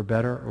 for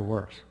better or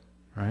worse,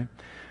 right?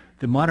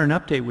 The modern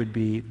update would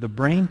be the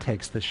brain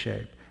takes the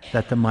shape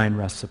that the mind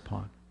rests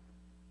upon,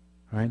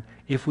 right?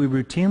 If we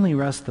routinely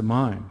rest the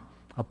mind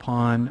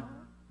upon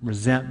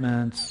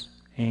resentments,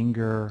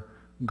 anger,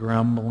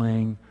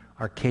 grumbling,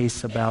 our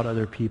case about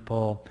other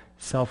people,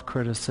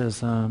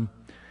 self-criticism,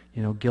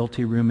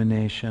 guilty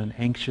rumination,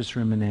 anxious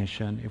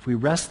rumination, if we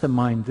rest the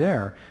mind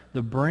there,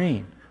 the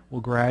brain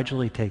will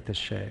gradually take the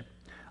shape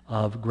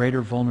of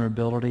greater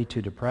vulnerability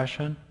to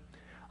depression,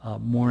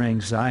 more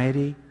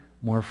anxiety,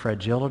 more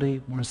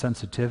fragility, more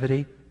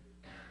sensitivity.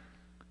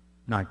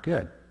 Not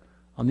good.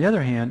 On the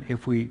other hand,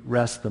 if we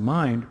rest the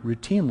mind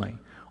routinely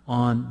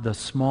on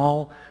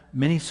the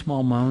many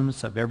small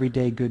moments of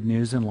everyday good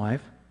news in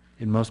life,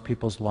 in most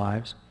people's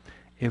lives,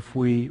 if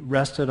we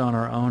rest it on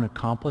our own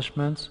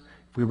accomplishments,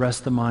 if we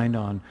rest the mind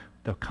on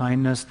the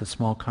kindness, the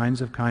small kinds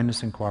of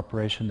kindness and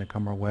cooperation that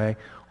come our way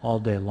all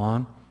day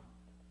long,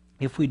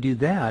 if we do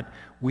that,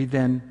 we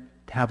then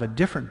have a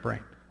different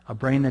brain, a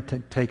brain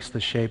that takes the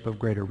shape of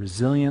greater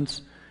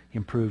resilience,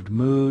 improved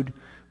mood,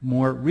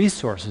 more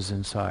resources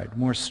inside,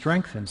 more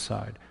strength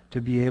inside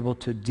to be able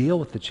to deal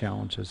with the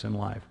challenges in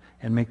life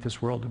and make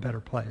this world a better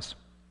place.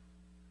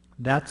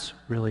 That's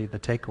really the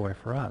takeaway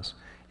for us.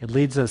 It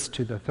leads us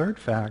to the third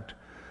fact,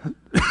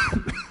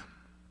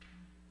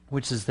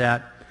 which is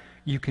that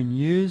you can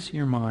use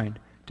your mind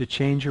to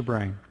change your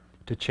brain,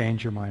 to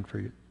change your mind for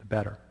the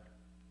better.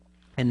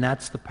 And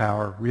that's the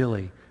power,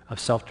 really, of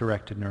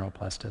self-directed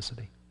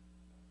neuroplasticity.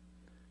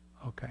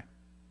 Okay.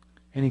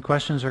 Any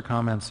questions or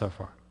comments so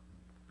far?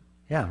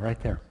 Yeah, right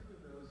there.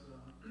 Those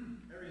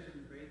areas in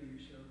the brain that you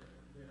showed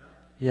that lit up.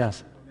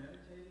 Yes. When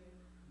meditating,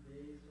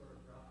 they sort of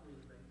roughly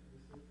link to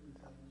the sixth and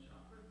seventh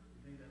chakra. Do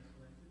you think that's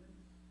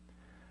coincidence?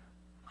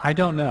 I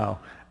don't know.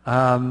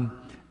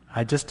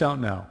 I just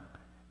don't know.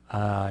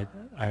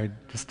 I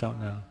just don't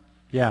know.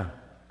 Yeah.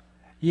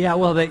 Yeah,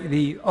 well,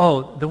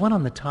 the one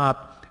on the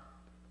top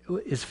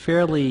is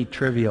fairly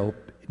trivial.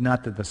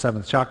 Not that the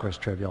seventh chakra is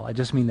trivial. I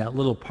just mean that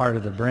little part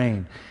of the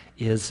brain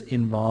is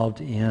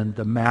involved in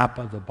the map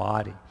of the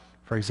body.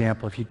 For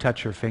example, if you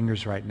touch your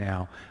fingers right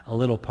now, a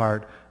little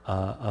part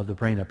of the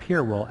brain up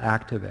here will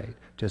activate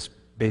just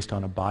based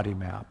on a body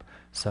map.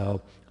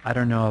 So I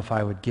don't know if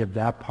I would give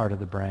that part of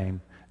the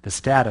brain the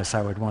status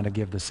I would want to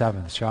give the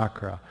seventh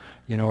chakra,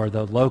 or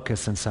the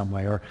locus in some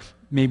way, or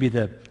maybe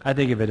I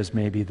think of it as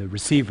maybe the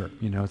receiver.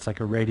 It's like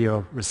a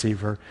radio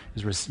receiver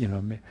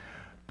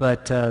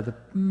But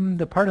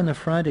the part in the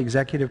front,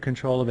 executive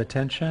control of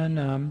attention,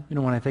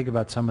 when I think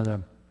about some of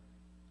the,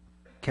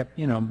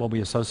 what we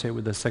associate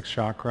with the sixth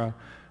chakra,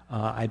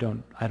 I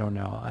don't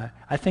know.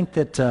 I think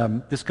that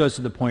this goes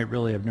to the point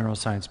really of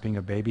neuroscience being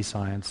a baby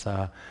science.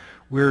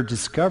 We're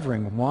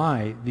discovering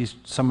why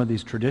some of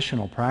these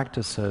traditional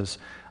practices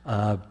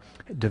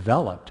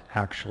developed,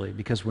 actually,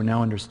 because we're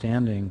now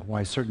understanding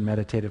why certain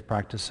meditative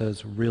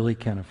practices really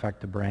can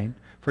affect the brain.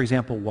 For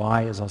example,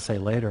 why, as I'll say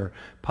later,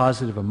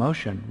 positive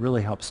emotion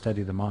really helps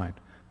steady the mind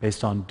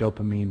based on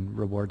dopamine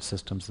reward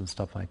systems and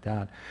stuff like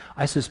that.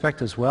 I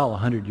suspect as well,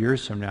 100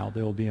 years from now,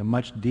 there will be a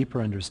much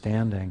deeper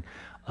understanding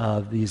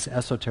of these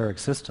esoteric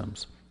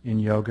systems in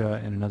yoga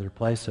and in other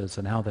places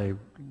and how they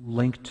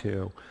link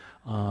to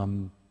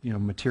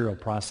material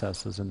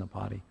processes in the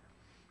body.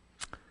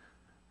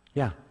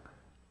 Yeah?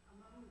 A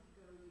moment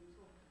ago you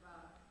talked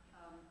about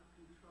a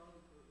control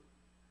group,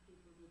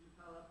 people who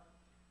develop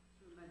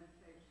through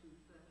meditation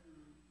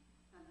certain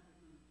centers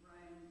in the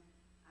brain,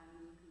 and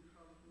in the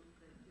control group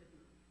they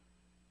didn't.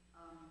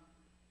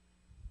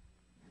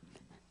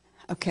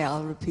 Okay,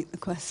 I'll repeat the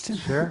question.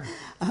 Sure.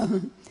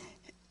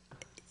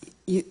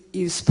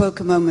 You spoke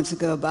a moment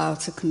ago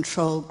about a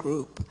control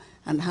group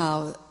and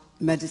how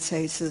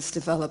meditators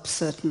develop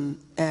certain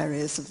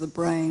areas of the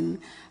brain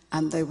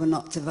and they were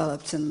not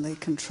developed in the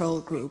control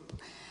group.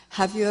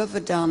 Have you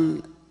ever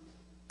done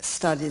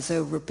studies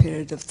over a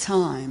period of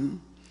time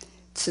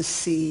to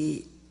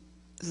see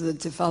the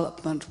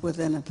development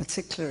within a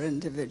particular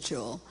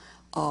individual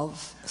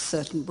of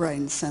certain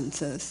brain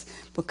centers?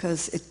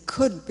 Because it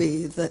could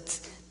be that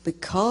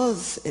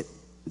because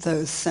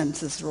those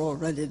centers are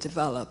already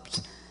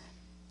developed,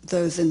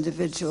 those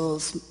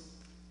individuals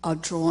are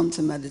drawn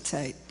to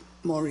meditate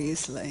more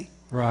easily.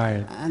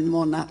 Right. And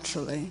more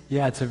naturally.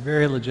 Yeah, it's a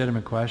very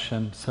legitimate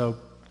question. So,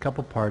 a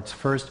couple parts.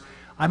 First,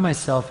 I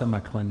myself am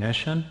a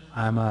clinician.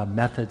 I'm a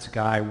methods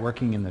guy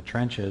working in the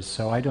trenches,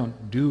 so I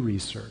don't do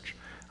research.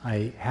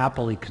 I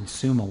happily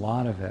consume a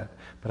lot of it,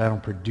 but I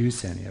don't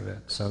produce any of it.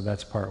 So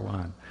that's part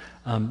one.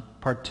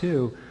 Part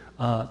two,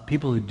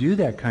 people who do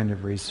that kind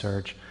of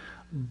research,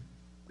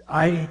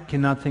 I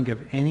cannot think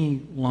of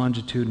any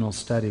longitudinal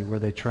study where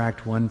they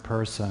tracked one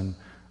person,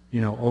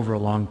 over a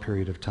long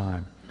period of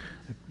time.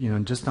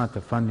 And just not the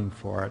funding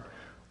for it.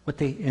 What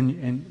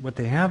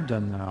they have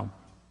done though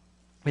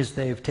is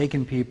they've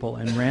taken people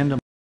and randomly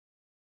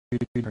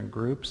different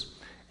groups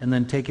and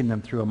then taken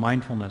them through a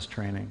mindfulness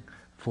training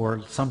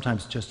for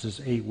sometimes just as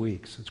 8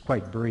 weeks. It's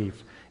quite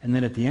brief. And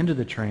then at the end of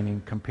the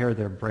training, compare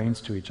their brains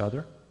to each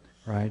other,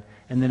 right?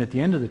 And then at the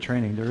end of the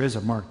training, there is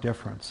a marked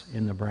difference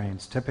in the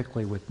brains,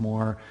 typically with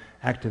more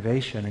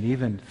activation and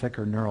even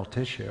thicker neural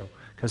tissue,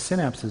 because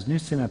new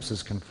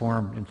synapses can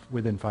form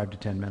within 5 to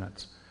 10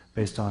 minutes.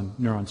 Based on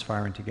neurons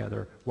firing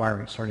together,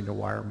 starting to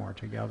wire more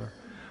together.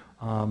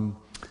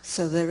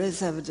 So there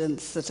is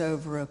evidence that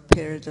over a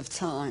period of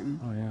time,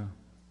 Oh yeah,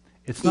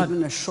 it's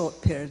even a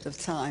short period of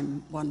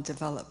time, one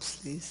develops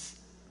these.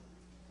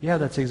 Yeah,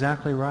 that's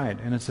exactly right,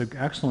 and it's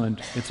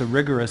a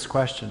rigorous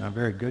question, a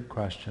very good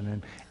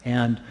question,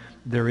 and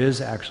there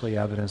is actually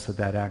evidence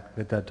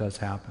that does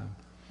happen.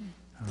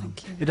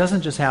 Thank you. It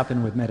doesn't just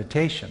happen with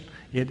meditation.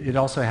 It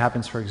also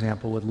happens, for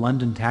example, with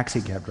London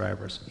taxi cab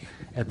drivers.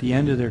 At the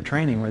end of their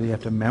training, where they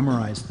have to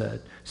memorize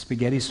the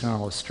spaghetti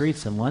snarl of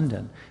streets in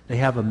London, they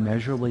have a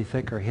measurably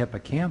thicker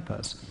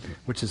hippocampus,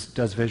 which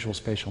does visual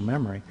spatial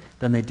memory,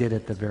 than they did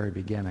at the very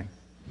beginning.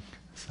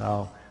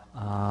 So,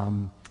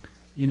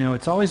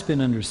 it's always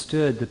been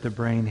understood that the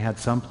brain had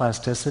some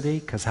plasticity,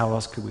 because how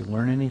else could we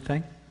learn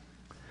anything?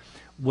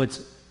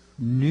 What's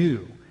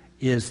new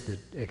is the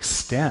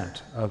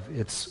extent of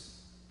its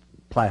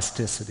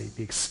plasticity,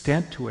 the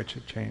extent to which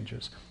it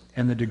changes,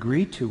 and the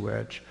degree to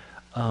which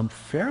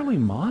fairly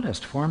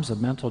modest forms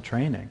of mental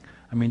training.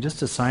 I mean,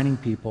 just assigning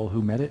people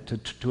who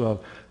meditate to a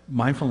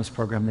mindfulness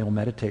program, they will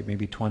meditate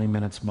maybe 20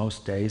 minutes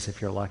most days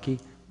if you're lucky.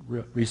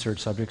 Research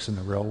subjects in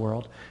the real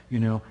world,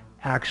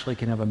 actually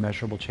can have a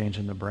measurable change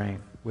in the brain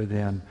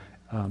within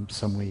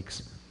some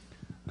weeks.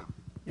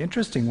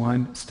 Interesting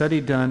one, study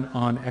done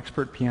on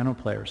expert piano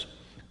players.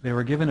 They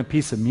were given a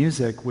piece of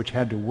music which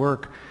had to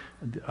work.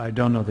 I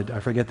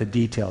forget the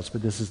details,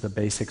 but this is the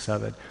basics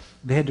of it.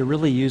 They had to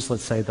really use,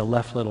 let's say, the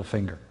left little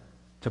finger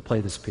to play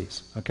this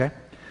piece, okay?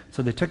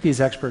 So they took these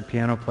expert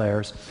piano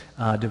players,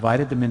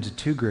 divided them into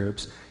 2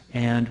 groups,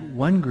 and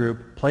one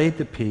group played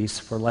the piece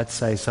for, let's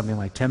say, something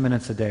like 10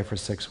 minutes a day for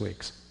 6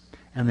 weeks.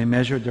 And they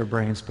measured their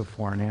brains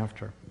before and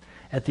after.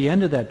 At the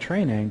end of that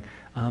training,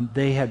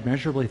 they had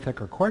measurably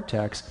thicker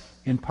cortex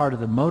in part of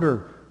the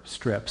motor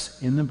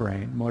strips in the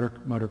brain,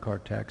 motor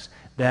cortex,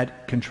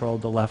 that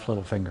controlled the left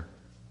little finger.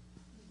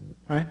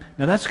 Right?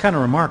 Now that's kind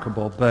of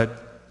remarkable,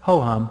 but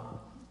ho-hum,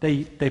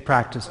 they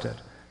practiced it.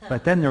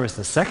 But then there was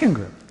the second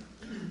group.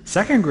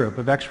 Second group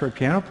of expert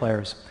piano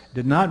players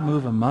did not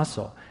move a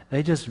muscle.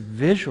 They just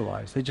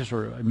visualized,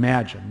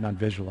 imagined, not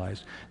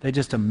visualized. They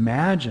just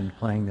imagined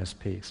playing this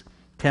piece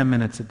 10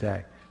 minutes a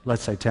day.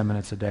 Let's say 10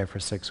 minutes a day for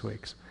 6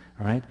 weeks.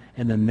 All right?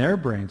 And then their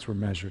brains were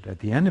measured. At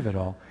the end of it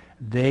all,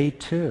 they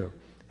too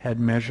had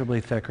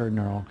measurably thicker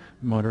neural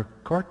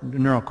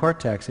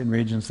cortex in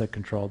regions that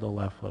control the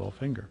left little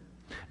finger.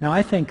 Now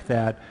I think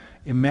that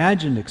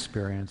imagined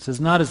experience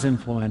is not as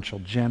influential,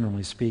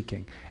 generally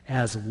speaking,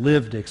 as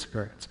lived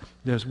experience.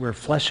 We're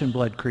flesh and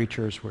blood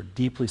creatures, we're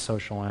deeply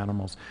social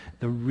animals.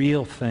 The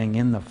real thing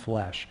in the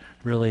flesh,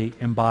 really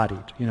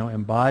embodied,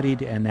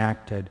 embodied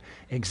enacted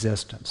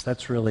existence.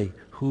 That's really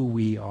who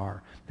we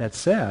are. That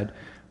said,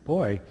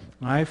 boy,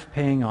 I'm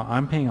paying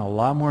a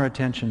lot more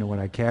attention to what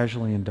I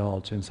casually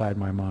indulge inside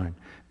my mind,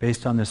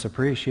 based on this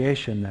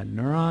appreciation that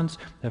neurons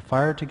that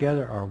fire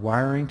together are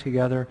wiring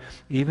together,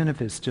 even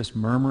if it's just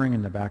murmuring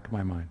in the back of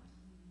my mind.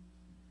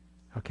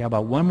 Okay, how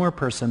about one more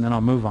person, then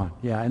I'll move on.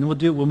 Yeah, and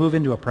we'll move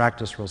into a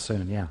practice real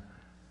soon. Yeah.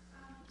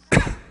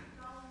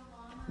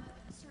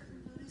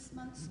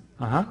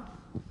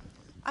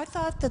 I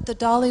thought that the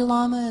Dalai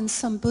Lama and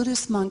some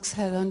Buddhist monks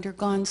had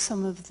undergone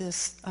some of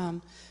this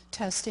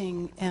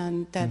testing,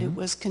 and that it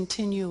was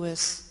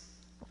continuous.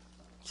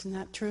 Isn't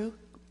that true?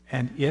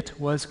 And it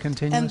was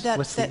continuous? And that,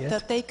 What's the it?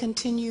 that they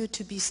continue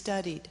to be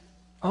studied.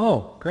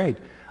 Oh, great.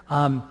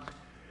 Well,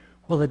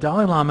 the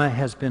Dalai Lama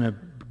has been a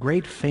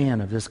great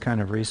fan of this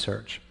kind of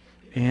research,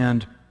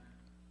 and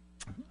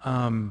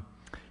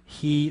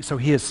he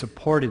has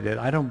supported it.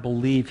 I don't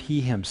believe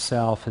he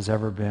himself has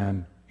ever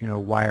been,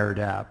 wired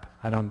up.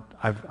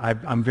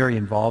 I'm very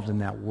involved in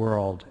that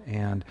world,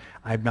 and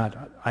I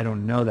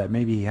don't know that.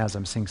 Maybe he has.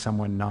 I'm seeing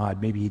someone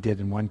nod. Maybe he did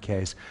in one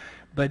case.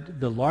 But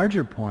the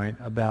larger point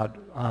about,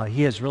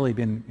 he has really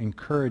been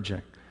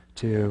encouraging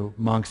to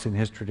monks in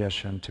his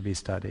tradition to be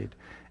studied.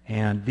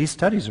 And these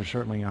studies are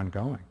certainly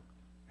ongoing.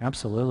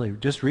 Absolutely.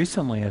 Just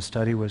recently a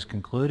study was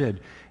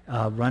concluded,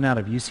 run out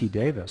of UC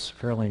Davis,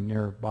 fairly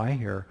nearby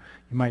here.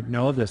 You might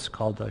know of this,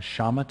 called the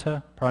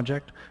Shamatha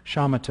Project.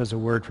 Shamatha is a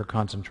word for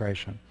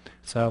concentration.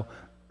 So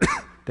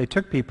they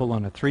took people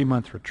on a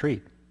 3-month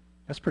retreat.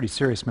 That's a pretty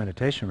serious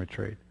meditation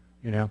retreat,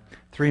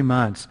 3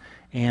 months.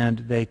 And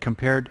they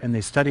compared and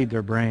they studied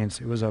their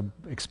brains. It was an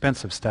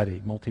expensive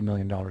study,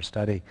 multi-million-dollar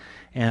study.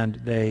 And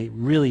they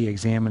really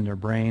examined their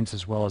brains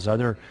as well as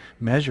other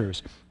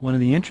measures. One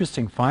of the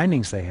interesting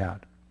findings they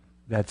had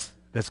that's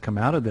come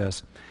out of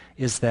this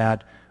is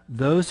that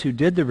those who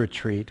did the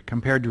retreat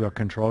compared to a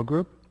control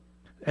group,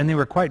 and they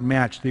were quite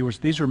matched.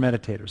 These were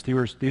meditators.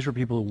 These were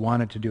people who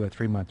wanted to do a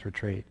 3-month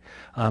retreat.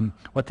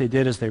 What they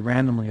did is they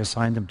randomly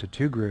assigned them to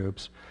 2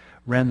 groups,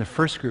 ran the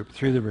first group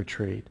through the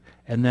retreat,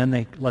 and then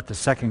they let the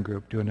second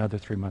group do another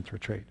 3-month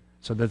retreat.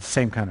 So they're the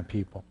same kind of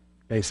people,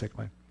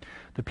 basically.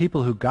 The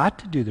people who got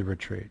to do the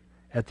retreat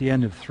at the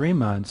end of 3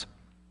 months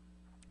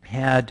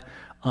had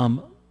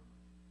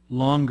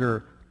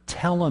longer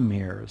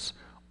telomeres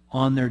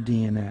on their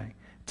DNA.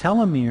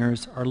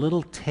 Telomeres are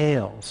little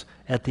tails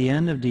at the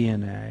end of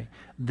DNA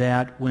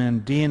that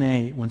when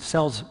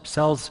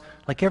cells,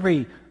 like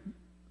I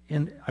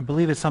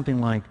believe it's something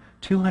like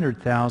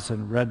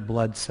 200,000 red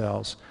blood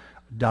cells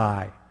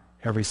die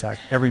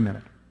every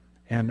minute,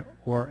 and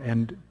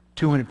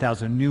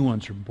 200,000 new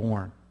ones are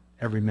born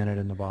every minute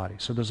in the body.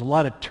 So there's a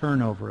lot of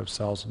turnover of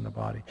cells in the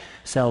body.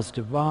 Cells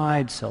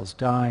divide, cells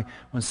die.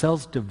 When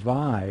cells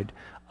divide,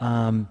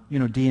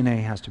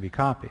 DNA has to be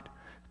copied.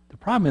 The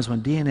problem is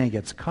when DNA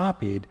gets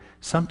copied,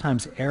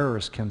 sometimes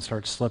errors can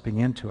start slipping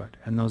into it,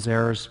 and those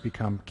errors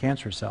become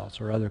cancer cells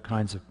or other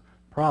kinds of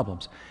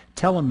problems.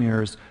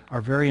 Telomeres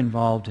are very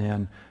involved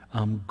in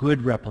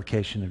good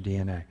replication of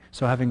DNA.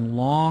 So having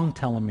long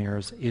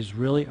telomeres is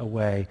really a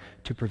way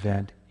to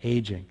prevent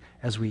aging.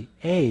 As we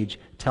age,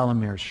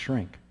 telomeres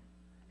shrink.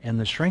 And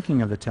the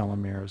shrinking of the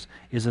telomeres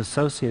is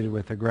associated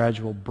with a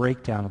gradual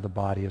breakdown of the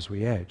body as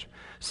we age.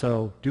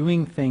 So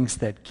doing things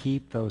that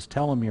keep those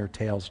telomere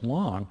tails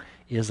long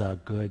is a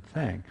good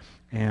thing.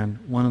 And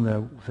one of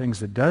the things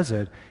that does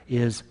it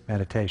is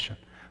meditation.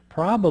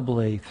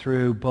 Probably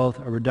through both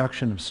a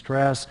reduction of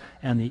stress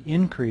and an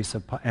increase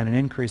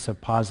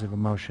of positive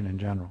emotion in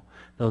general.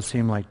 Those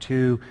seem like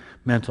 2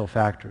 mental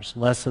factors.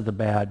 Less of the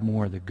bad,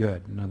 more of the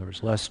good. In other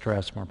words, less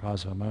stress, more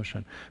positive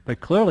emotion. But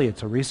clearly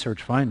it's a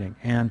research finding.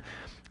 And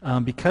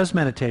because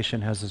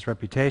meditation has this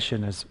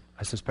reputation, as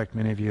I suspect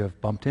many of you have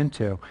bumped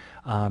into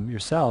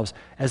yourselves,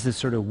 as this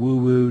sort of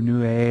woo-woo,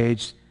 new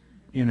age,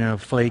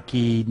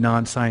 flaky,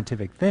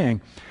 non-scientific thing,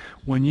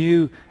 when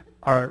you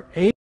are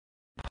able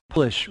to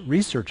publish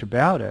research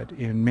about it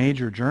in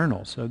major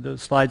journals, so the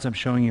slides I'm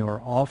showing you are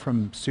all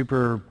from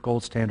super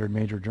gold standard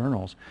major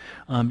journals,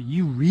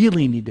 you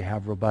really need to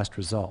have robust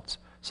results.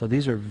 So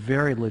these are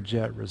very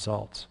legit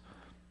results.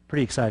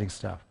 Pretty exciting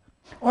stuff.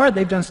 Or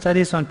they've done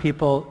studies on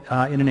people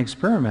in an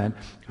experiment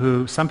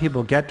who, some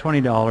people get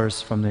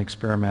 $20 from the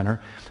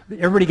experimenter.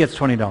 Everybody gets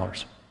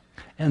 $20.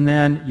 And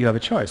then you have a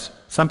choice.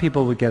 Some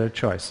people would get a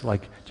choice,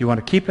 like, do you want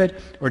to keep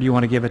it or do you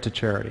want to give it to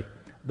charity?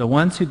 The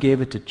ones who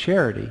gave it to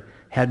charity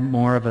had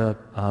more of a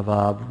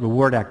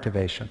reward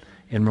activation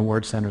in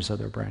reward centers of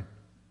their brain.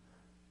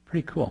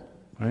 Pretty cool,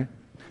 right?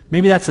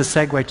 Maybe that's a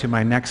segue to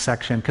my next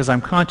section, because I'm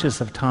conscious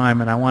of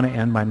time and I want to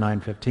end by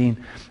 9:15.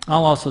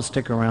 I'll also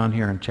stick around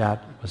here and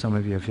chat with some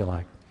of you if you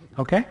like.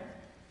 Okay?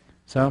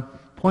 So,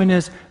 point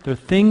is, there are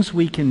things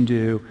we can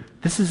do.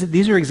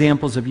 These are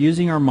examples of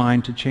using our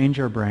mind to change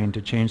our brain,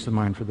 to change the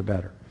mind for the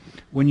better.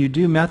 When you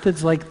do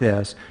methods like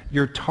this,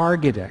 you're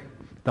targeting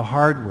the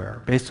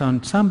hardware, based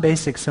on some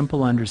basic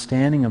simple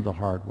understanding of the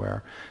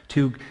hardware,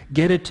 to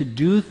get it to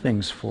do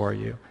things for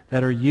you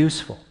that are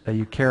useful, that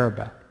you care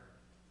about.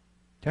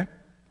 Okay?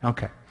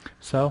 Okay.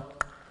 So,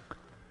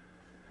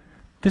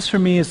 this for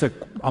me is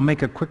I'll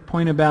make a quick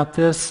point about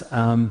this.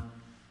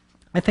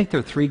 I think there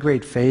are three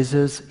great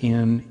phases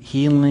in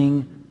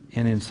healing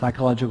and in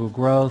psychological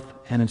growth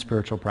and in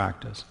spiritual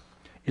practice.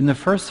 In the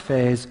first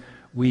phase,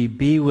 we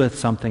be with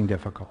something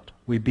difficult.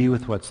 We be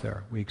with what's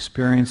there. We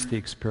experience the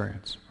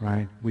experience,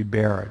 right? We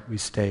bear it. We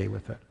stay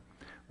with it.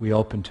 We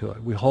open to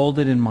it. We hold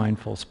it in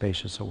mindful,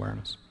 spacious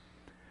awareness.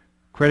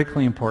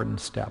 Critically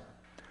important step.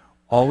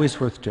 Always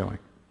worth doing.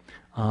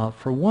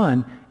 For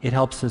one, it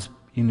helps us,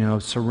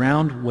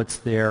 surround what's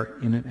there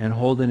and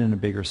hold it in a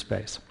bigger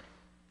space.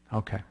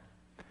 Okay.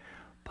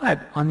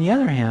 But on the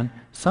other hand,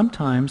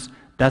 sometimes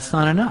that's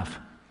not enough.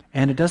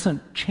 And it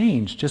doesn't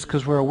change just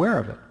because we're aware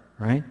of it,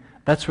 right?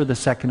 That's where the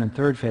second and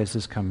third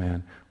phases come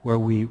in, where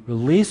we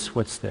release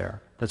what's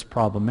there that's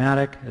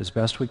problematic as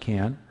best we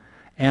can,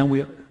 and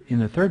we, in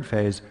the third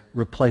phase,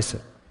 replace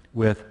it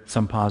with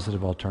some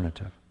positive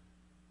alternative.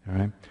 All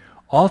right?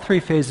 All three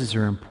phases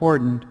are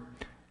important.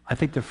 I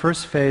think the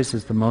first phase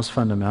is the most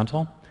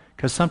fundamental,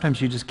 because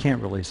sometimes you just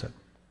can't release it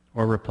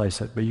or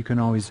replace it, but you can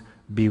always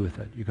be with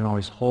it. You can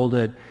always hold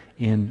it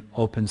in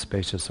open,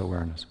 spacious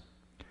awareness.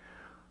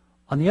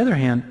 On the other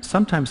hand,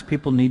 sometimes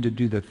people need to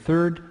do the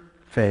third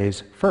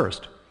phase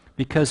first,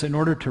 because in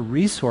order to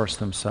resource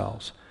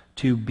themselves,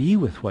 to be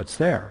with what's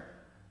there,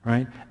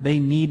 right, they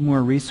need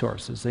more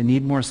resources. They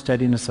need more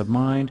steadiness of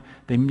mind.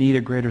 They need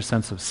a greater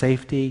sense of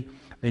safety.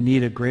 They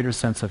need a greater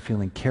sense of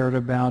feeling cared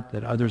about,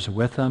 that others are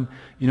with them.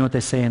 You know what they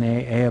say in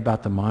AA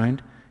about the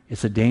mind?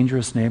 It's a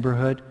dangerous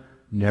neighborhood.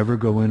 Never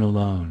go in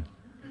alone.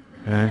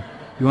 Okay?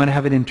 You want to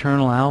have an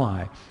internal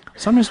ally.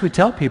 Sometimes we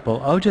tell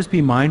people, oh, just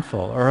be mindful,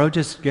 or oh,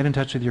 just get in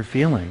touch with your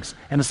feelings.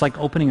 And it's like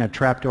opening a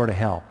trap door to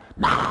hell.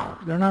 No,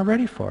 they're not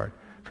ready for it.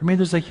 For me,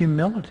 there's a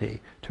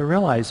humility to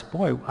realize,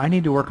 boy, I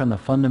need to work on the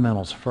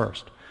fundamentals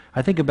first.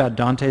 I think about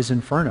Dante's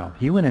Inferno.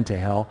 He went into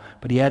hell,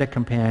 but he had a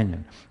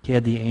companion. He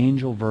had the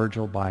angel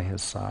Virgil by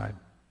his side.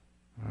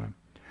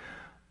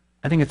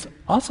 I think it's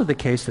also the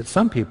case that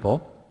some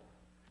people,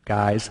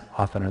 guys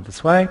often are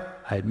this way,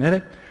 I admit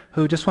it,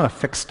 who just want to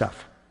fix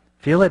stuff.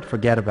 Feel it,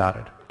 forget about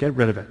it. Get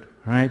rid of it,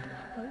 right?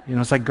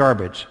 It's like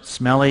garbage.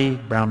 Smelly,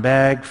 brown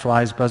bag,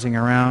 flies buzzing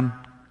around.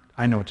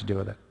 I know what to do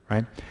with it,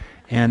 right?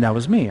 And that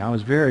was me. I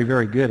was very,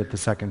 very good at the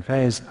second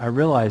phase. I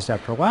realized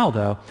after a while,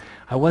 though,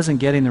 I wasn't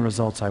getting the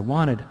results I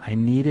wanted. I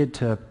needed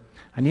to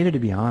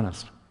be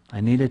honest. I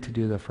needed to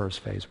do the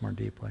first phase more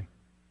deeply.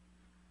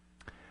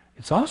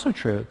 It's also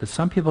true that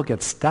some people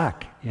get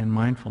stuck in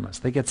mindfulness.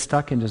 They get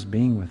stuck in just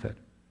being with it.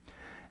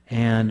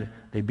 And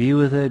they be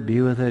with it,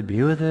 be with it,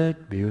 be with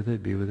it, be with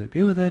it, be with it,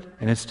 be with it,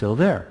 and it's still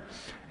there.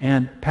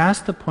 And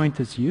past the point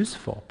that's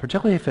useful,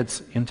 particularly if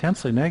it's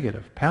intensely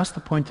negative, past the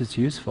point that's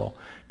useful,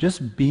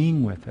 just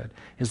being with it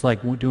is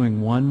like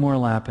doing one more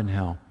lap in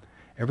hell.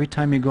 Every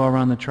time you go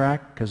around the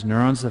track, because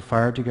neurons that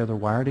fire together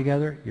wire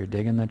together, you're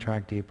digging the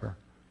track deeper.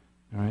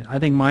 All right? I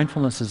think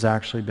mindfulness has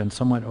actually been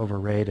somewhat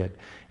overrated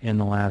in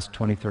the last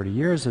 20, 30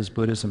 years as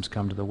Buddhism's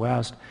come to the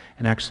West,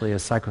 and actually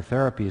as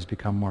psychotherapy has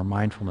become more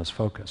mindfulness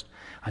focused.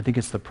 I think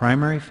it's the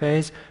primary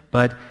phase,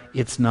 but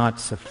it's not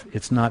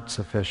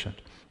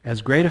sufficient.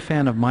 As great a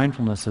fan of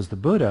mindfulness as the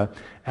Buddha,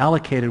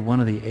 allocated one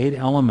of the 8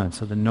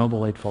 elements of the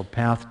Noble Eightfold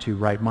Path to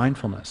right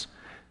mindfulness.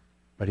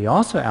 But he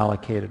also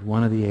allocated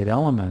one of the 8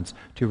 elements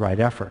to right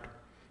effort,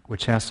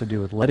 which has to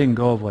do with letting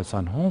go of what's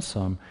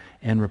unwholesome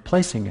and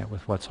replacing it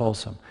with what's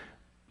wholesome.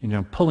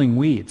 Pulling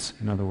weeds,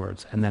 in other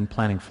words, and then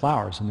planting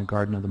flowers in the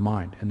garden of the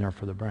mind, and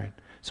therefore the brain.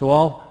 So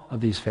all of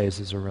these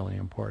phases are really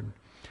important.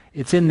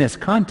 It's in this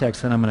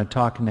context that I'm going to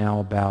talk now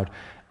about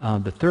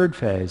the third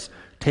phase,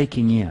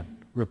 taking in,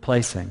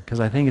 replacing, because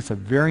I think it's a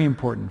very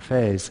important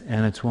phase,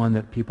 and it's one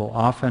that people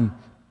often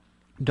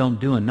don't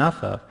do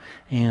enough of,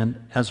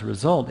 and as a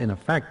result, in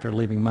effect, they're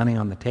leaving money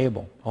on the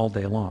table all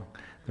day long.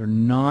 They're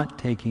not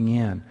taking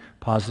in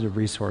positive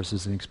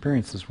resources and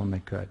experiences when they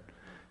could.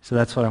 So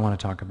that's what I want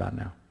to talk about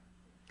now.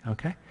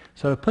 Okay?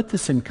 So to put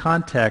this in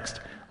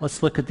context,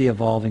 let's look at the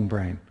evolving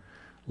brain.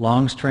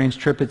 Long, strange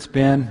trip it's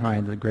been,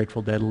 right, the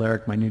Grateful Dead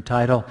lyric, my new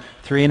title,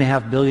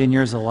 3.5 billion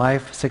years of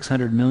life,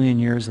 600 million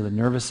years of the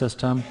nervous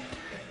system,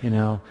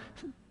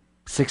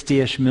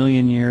 60-ish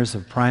million years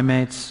of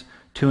primates,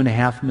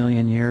 2.5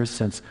 million years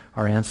since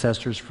our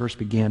ancestors first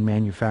began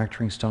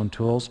manufacturing stone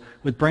tools,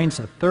 with brains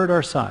a third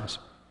our size.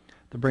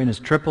 The brain has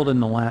tripled in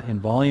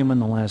volume in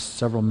the last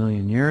several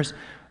million years.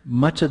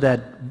 Much of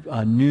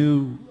that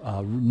new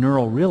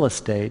neural real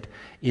estate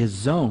is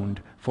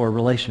zoned for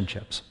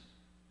relationships.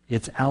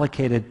 It's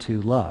allocated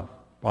to love,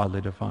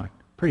 broadly defined.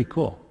 Pretty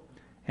cool.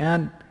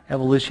 And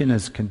evolution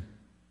is,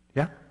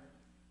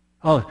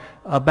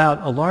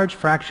 about a large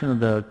fraction of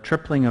the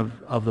tripling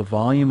of the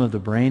volume of the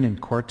brain and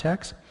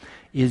cortex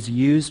is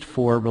used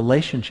for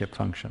relationship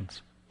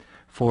functions,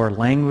 for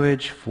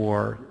language,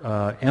 for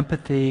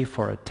empathy,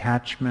 for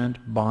attachment,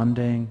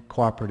 bonding,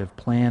 cooperative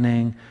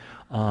planning,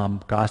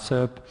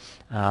 gossip,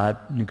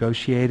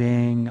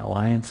 negotiating,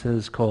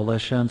 alliances,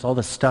 coalitions, all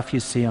the stuff you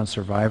see on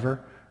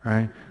Survivor,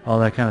 right? All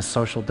that kind of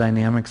social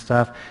dynamic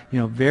stuff.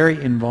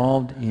 Very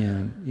involved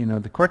in,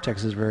 the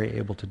cortex is very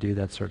able to do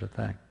that sort of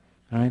thing.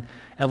 All right?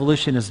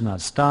 Evolution is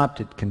not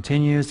stopped. It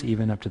continues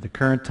even up to the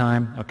current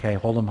time. Okay,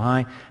 hold them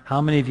high.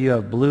 How many of you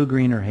have blue,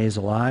 green, or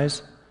hazel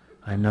eyes?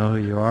 I know who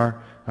you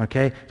are.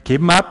 Okay,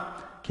 keep them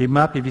up. Keep them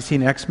up. Have you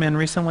seen X-Men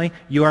recently?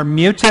 You are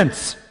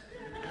mutants.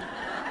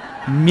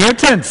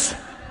 Mutants.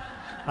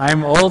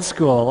 I'm old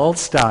school, old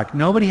stock.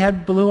 Nobody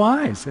had blue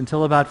eyes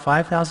until about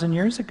 5,000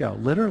 years ago,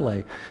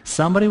 literally.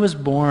 Somebody was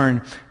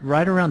born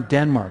right around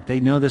Denmark, they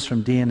know this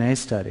from DNA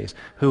studies,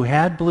 who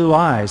had blue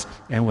eyes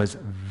and was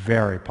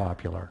very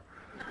popular.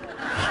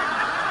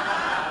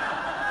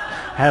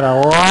 Had a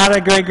lot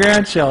of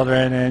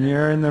great-grandchildren, and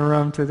you're in the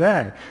room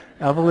today.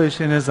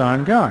 Evolution is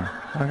ongoing,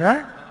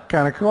 okay?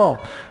 Kind of cool.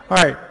 All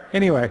right,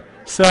 anyway.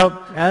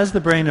 So as the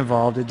brain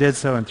evolved, it did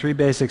so in 3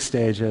 basic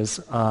stages.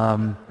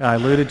 I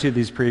alluded to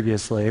these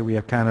previously. We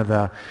have kind of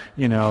the,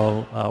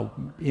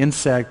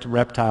 insect,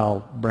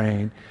 reptile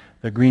brain,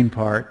 the green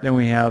part. Then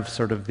we have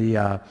sort of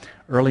the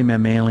early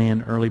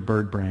mammalian, early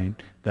bird brain,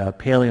 the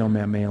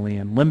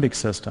paleo-mammalian limbic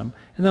system.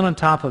 And then on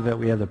top of it,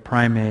 we have the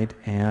primate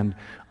and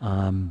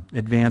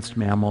advanced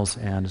mammals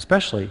and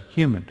especially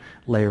human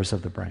layers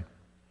of the brain.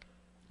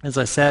 As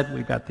I said,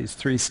 we've got these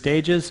 3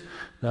 stages.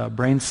 The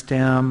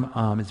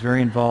brainstem is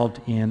very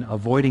involved in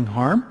avoiding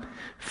harm.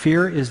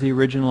 Fear is the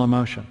original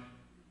emotion.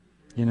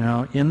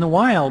 In the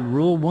wild,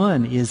 rule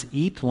 1 is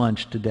eat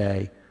lunch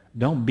today.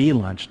 Don't be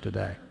lunch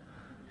today.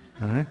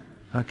 All right?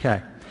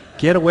 Okay.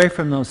 Get away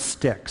from those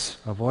sticks.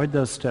 Avoid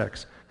those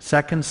sticks.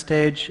 Second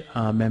stage,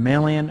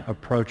 mammalian,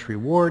 approach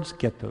rewards.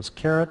 Get those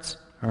carrots.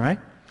 All right?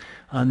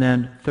 And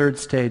then third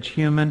stage,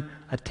 human,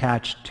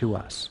 attached to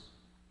us.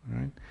 All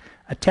right?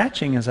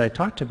 Attaching, as I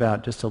talked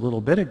about just a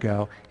little bit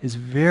ago, is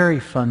very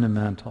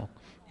fundamental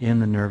in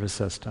the nervous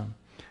system.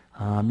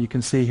 You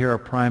can see here a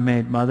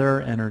primate mother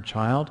and her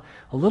child.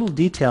 A little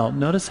detail,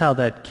 notice how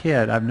that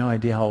kid, I have no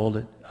idea how old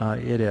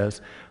it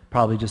is,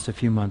 probably just a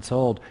few months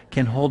old,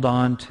 can hold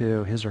on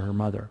to his or her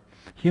mother.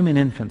 Human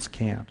infants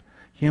can't.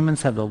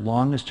 Humans have the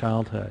longest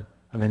childhood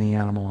of any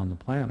animal on the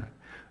planet.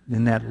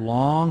 In that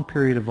long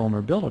period of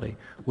vulnerability,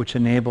 which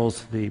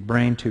enables the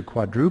brain to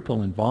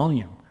quadruple in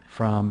volume,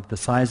 from the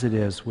size it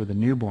is with a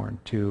newborn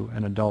to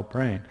an adult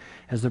brain.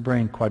 As the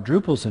brain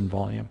quadruples in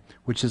volume,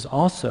 which is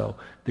also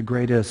the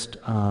greatest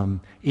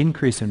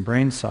increase in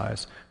brain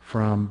size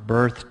from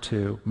birth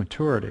to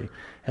maturity,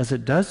 as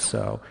it does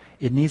so,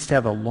 it needs to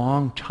have a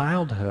long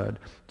childhood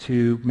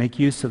to make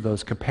use of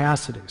those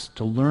capacities,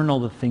 to learn all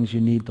the things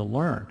you need to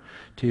learn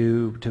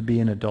to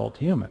be an adult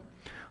human.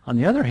 On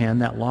the other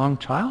hand, that long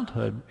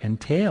childhood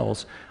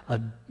entails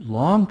a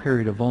long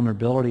period of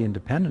vulnerability and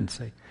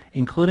dependency,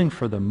 including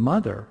for the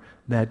mother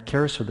that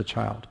cares for the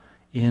child.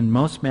 In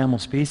most mammal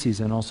species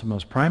and also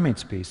most primate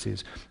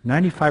species,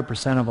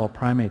 95% of all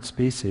primate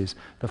species,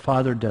 the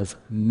father does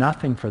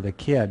nothing for the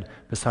kid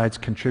besides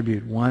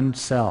contribute 1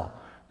 cell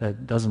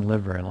that doesn't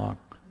live very long.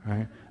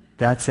 Right?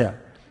 That's it.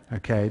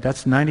 Okay,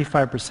 that's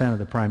 95% of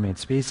the primate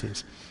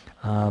species.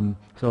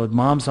 So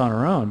mom's on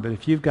her own, but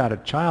if you've got a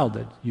child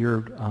that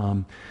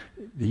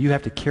you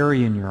have to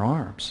carry in your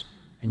arms,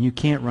 and you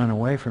can't run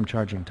away from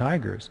charging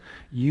tigers,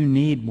 you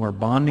need more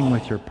bonding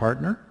with your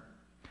partner,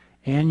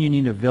 and you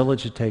need a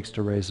village it takes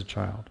to raise a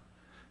child.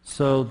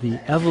 So the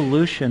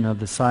evolution of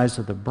the size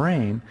of the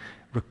brain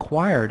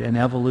required an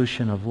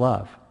evolution of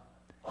love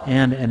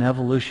and an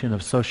evolution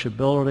of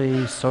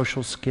sociability,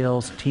 social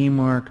skills,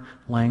 teamwork,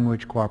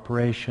 language,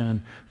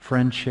 cooperation,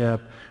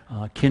 friendship,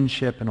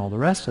 kinship, and all the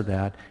rest of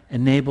that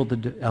enabled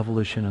the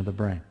evolution of the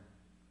brain.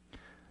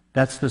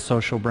 That's the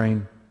social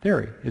brain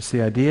theory. It's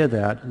the idea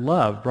that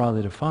love,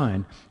 broadly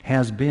defined,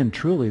 has been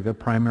truly the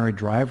primary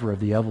driver of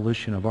the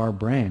evolution of our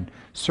brain,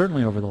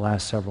 certainly over the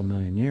last several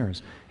million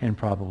years, and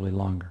probably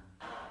longer.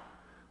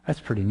 That's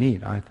pretty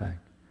neat, I think.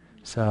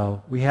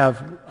 So we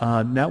have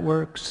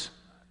networks.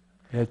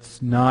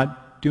 It's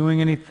not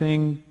doing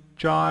anything,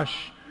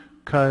 Josh,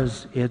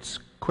 because it's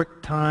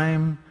quick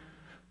time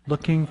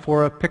looking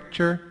for a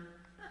picture.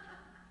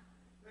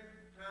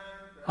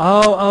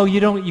 Oh,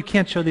 you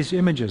can't show these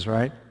images,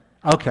 right?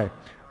 Okay.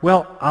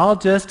 Well, I'll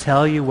just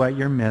tell you what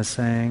you're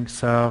missing.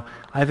 So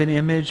I have an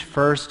image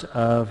first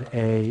of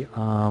a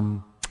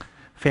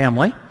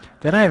family.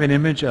 Then I have an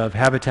image of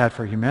Habitat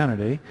for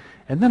Humanity.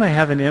 And then I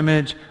have an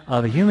image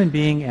of a human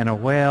being and a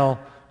whale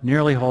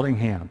nearly holding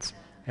hands.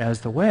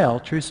 As the whale,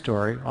 true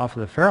story, off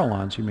of the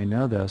Farallones, you may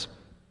know this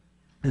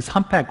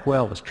humpback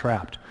whale was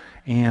trapped.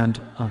 And,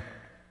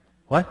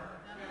 what?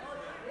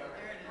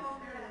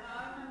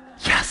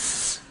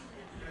 Yes!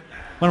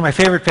 One of my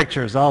favorite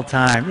pictures all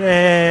time.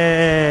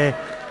 Yay!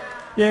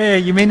 Yay,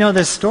 you may know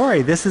this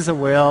story. This is a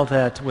whale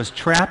that was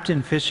trapped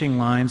in fishing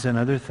lines and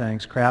other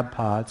things, crab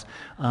pots,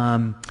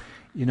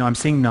 I'm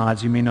seeing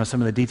nods. You may know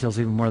some of the details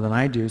even more than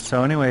I do.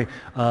 So anyway,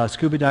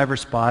 scuba diver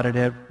spotted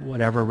it,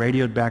 whatever,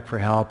 radioed back for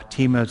help.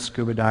 Team of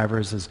scuba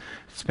divers has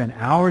spent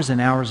hours and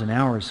hours and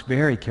hours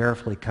very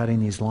carefully cutting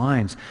these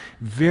lines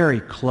very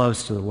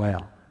close to the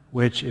whale,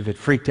 which if it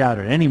freaked out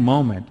at any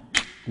moment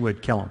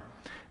would kill him.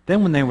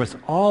 Then when they was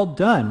all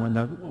done, when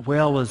the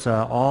whale was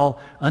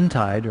all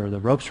untied or the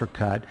ropes were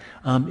cut,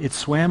 it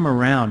swam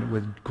around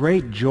with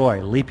great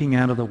joy, leaping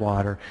out of the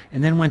water,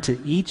 and then went to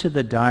each of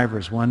the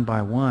divers one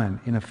by one,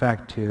 in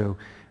effect, to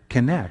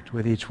connect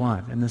with each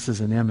one. And this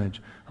is an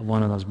image of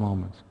one of those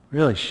moments.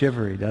 Really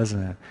shivery,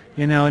 doesn't it?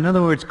 In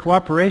other words,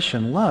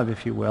 cooperation, love,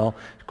 if you will,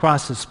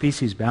 crosses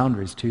species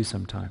boundaries too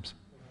sometimes.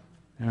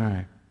 All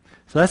right.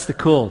 So that's the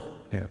cool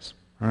news.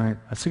 All right.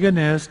 That's the good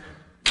news.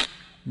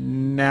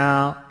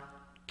 Now,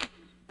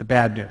 the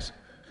bad news.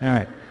 All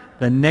right.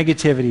 The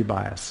negativity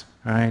bias.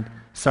 All right.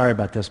 Sorry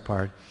about this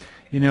part.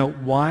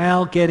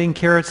 While getting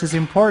carrots is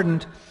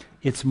important,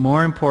 it's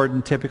more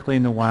important typically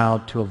in the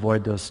wild to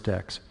avoid those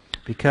sticks.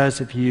 Because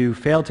if you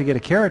fail to get a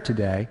carrot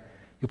today,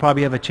 you'll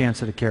probably have a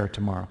chance at a carrot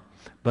tomorrow.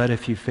 But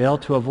if you fail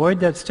to avoid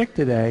that stick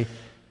today,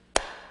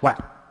 wow,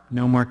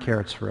 no more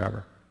carrots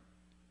forever.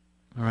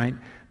 All right?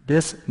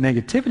 This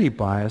negativity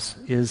bias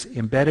is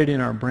embedded in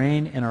our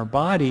brain and our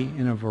body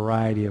in a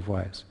variety of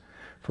ways.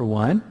 For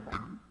one,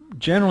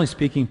 generally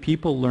speaking,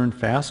 people learn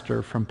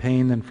faster from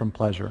pain than from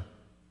pleasure.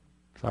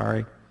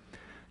 Sorry.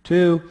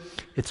 Two,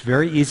 it's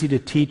very easy to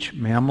teach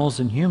mammals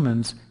and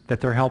humans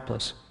that they're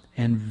helpless,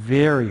 and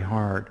very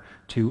hard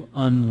to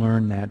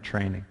unlearn that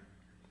training.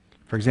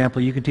 For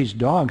example, you can teach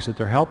dogs that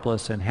they're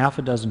helpless in half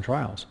a dozen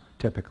trials,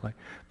 typically.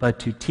 But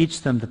to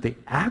teach them that they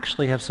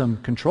actually have some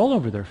control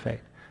over their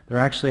fate, they're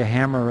actually a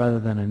hammer rather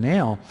than a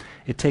nail,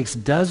 it takes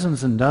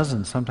dozens and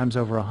dozens, sometimes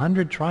over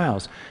 100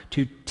 trials,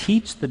 to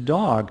teach the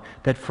dog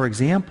that, for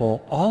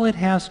example, all it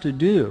has to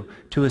do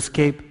to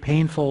escape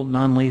painful,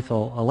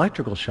 non-lethal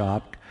electrical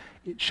shock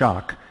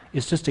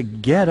is just to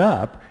get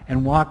up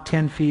and walk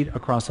 10 feet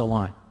across a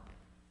line.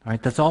 All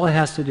right, that's all it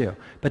has to do.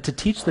 But to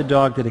teach the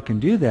dog that it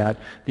can do that,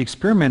 the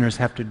experimenters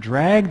have to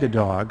drag the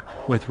dog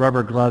with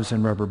rubber gloves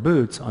and rubber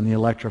boots on the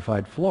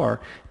electrified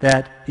floor,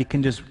 that it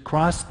can just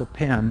cross the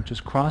pen,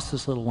 just cross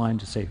this little line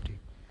to safety.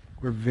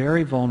 We're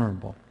very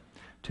vulnerable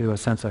to a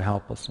sense of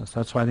helplessness.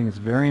 That's why I think it's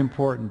very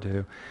important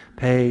to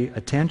pay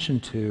attention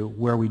to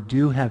where we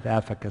do have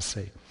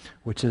efficacy,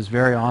 which is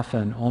very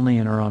often only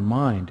in our own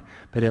mind,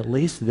 but at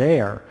least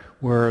there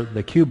we're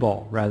the cue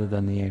ball rather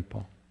than the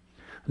 8-ball.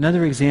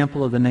 Another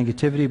example of the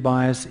negativity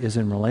bias is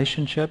in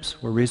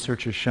relationships, where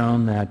research has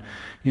shown that,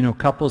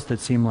 couples that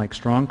seem like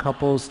strong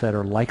couples that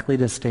are likely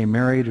to stay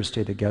married or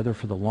stay together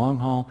for the long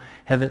haul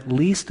have at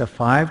least a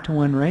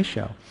 5-to-1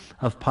 ratio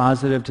of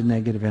positive to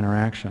negative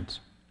interactions.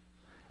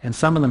 And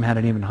some of them had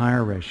an even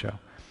higher ratio.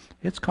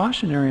 It's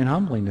cautionary and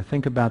humbling to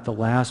think about the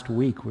last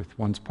week with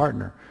one's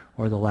partner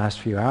or the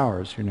last few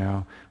hours,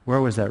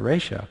 where was that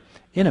ratio?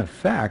 In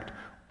effect,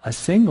 a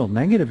single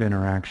negative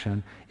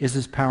interaction is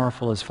as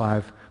powerful as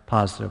 5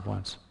 positive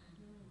ones.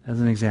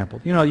 As an example,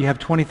 you have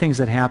 20 things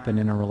that happen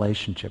in a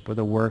relationship with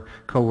a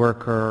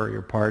coworker or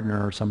your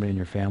partner or somebody in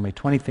your family.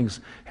 20 things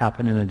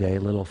happen in a day,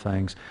 little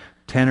things.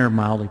 10 are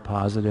mildly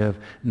positive,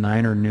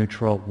 9 are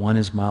neutral, 1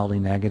 is mildly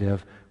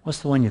negative.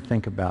 What's the one you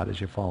think about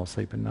as you fall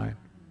asleep at night?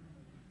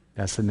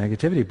 That's the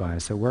negativity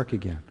bias at work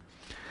again.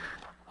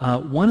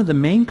 One of the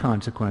main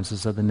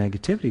consequences of the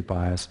negativity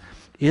bias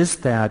is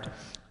that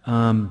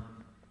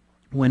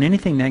when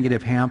anything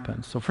negative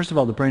happens, so first of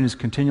all, the brain is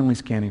continually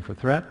scanning for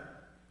threat.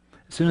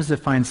 As soon as it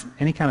finds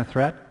any kind of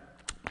threat,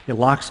 it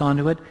locks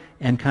onto it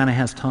and kind of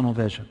has tunnel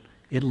vision.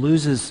 It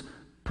loses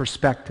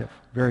perspective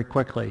very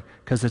quickly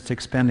because it's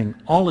expending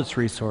all its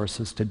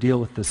resources to deal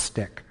with this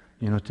stick,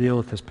 to deal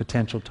with this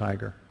potential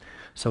tiger.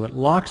 So it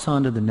locks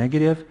onto the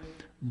negative,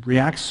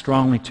 reacts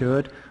strongly to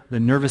it. The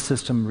nervous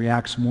system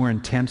reacts more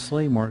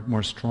intensely,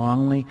 more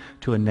strongly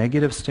to a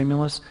negative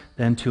stimulus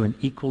than to an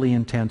equally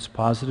intense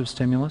positive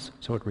stimulus,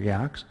 so it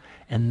reacts.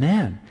 And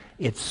then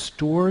it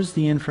stores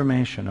the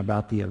information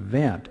about the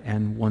event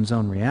and one's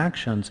own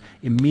reactions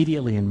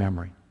immediately in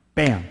memory.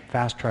 Bam,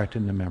 fast-tracked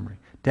into memory.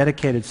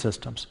 Dedicated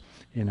systems,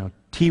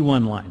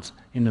 T1 lines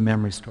in the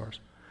memory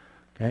stores.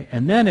 Okay?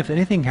 And then if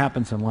anything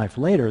happens in life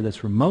later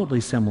that's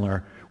remotely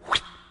similar,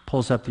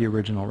 pulls up the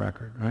original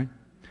record, right?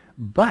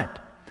 But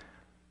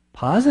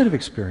positive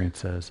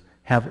experiences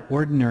have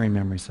ordinary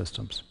memory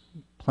systems,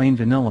 plain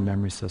vanilla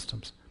memory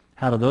systems.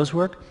 How do those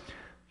work?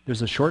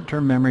 There's a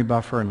short-term memory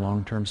buffer and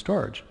long-term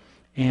storage.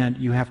 And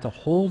you have to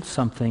hold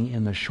something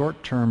in the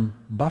short-term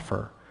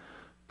buffer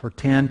for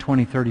 10,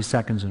 20, 30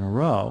 seconds in a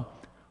row,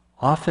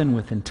 often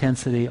with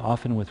intensity,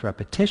 often with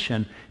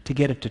repetition, to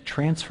get it to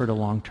transfer to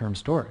long-term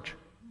storage.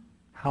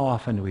 How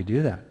often do we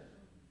do that?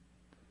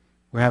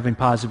 We're having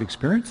positive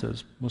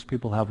experiences. Most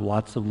people have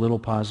lots of little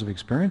positive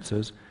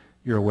experiences.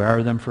 You're aware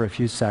of them for a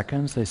few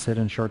seconds. They sit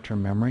in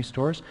short-term memory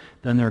stores.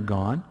 Then they're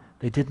gone.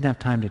 They didn't have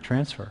time to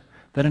transfer.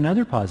 Then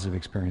another positive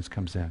experience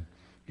comes in.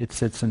 It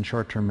sits in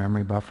short-term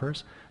memory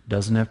buffers,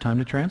 doesn't have time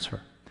to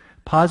transfer.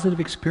 Positive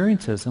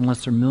experiences,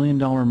 unless they're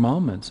million-dollar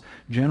moments,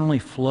 generally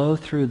flow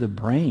through the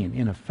brain,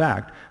 in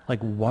effect, like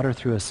water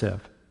through a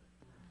sieve.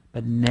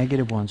 But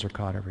negative ones are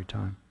caught every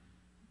time.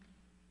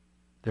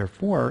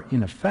 Therefore,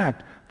 in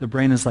effect, the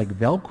brain is like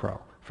Velcro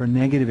for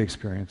negative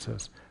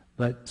experiences,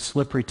 but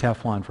slippery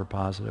Teflon for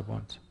positive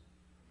ones.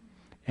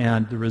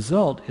 And the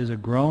result is a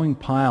growing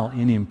pile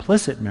in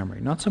implicit memory,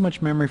 not so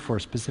much memory for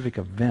specific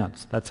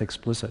events, that's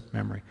explicit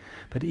memory,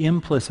 but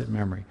implicit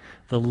memory,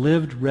 the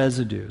lived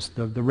residues,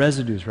 the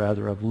residues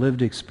rather of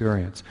lived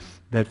experience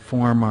that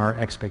form our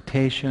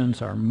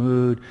expectations, our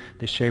mood,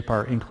 they shape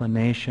our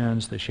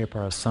inclinations, they shape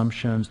our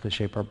assumptions, they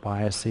shape our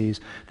biases,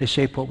 they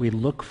shape what we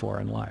look for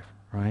in life,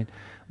 right?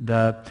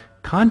 The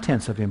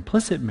contents of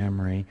implicit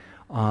memory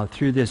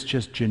through this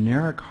just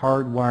generic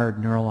hardwired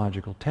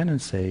neurological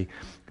tendency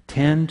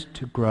tend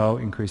to grow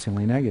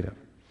increasingly negative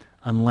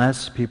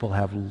unless people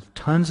have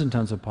tons and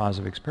tons of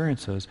positive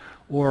experiences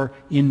or,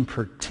 in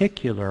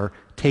particular,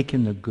 take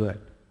in the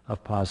good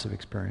of positive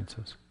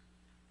experiences.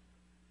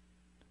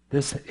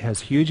 This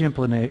has huge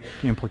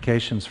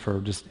implications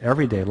for just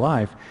everyday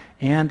life,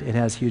 and it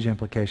has huge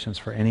implications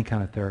for any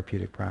kind of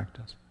therapeutic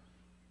practice.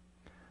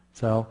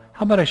 So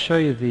how about I show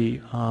you the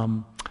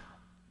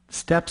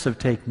steps of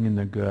taking in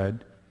the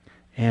good,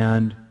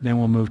 and then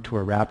we'll move to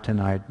a wrap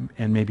tonight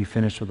and maybe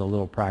finish with a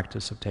little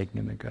practice of taking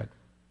in the good.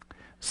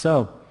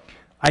 So,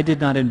 I did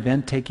not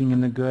invent taking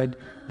in the good.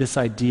 This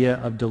idea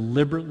of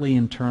deliberately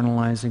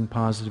internalizing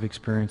positive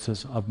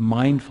experiences, of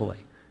mindfully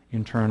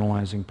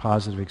internalizing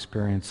positive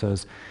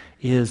experiences,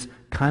 is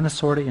kind of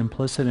sort of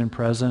implicit and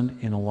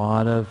present in a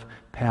lot of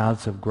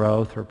paths of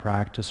growth or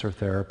practice or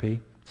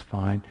therapy. It's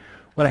fine.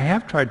 What I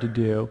have tried to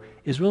do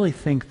is really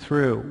think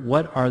through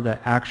what are the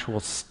actual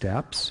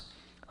steps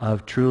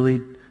of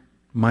truly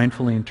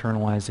mindfully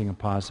internalizing a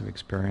positive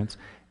experience,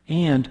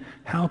 and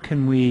how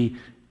can we,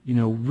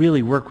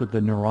 really work with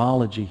the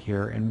neurology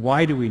here, and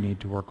why do we need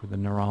to work with the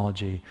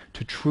neurology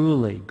to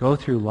truly go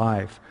through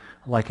life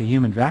like a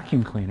human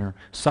vacuum cleaner,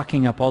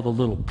 sucking up all the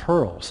little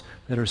pearls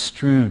that are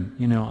strewn,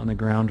 on the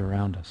ground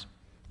around us.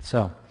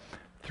 So,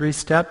 3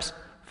 steps.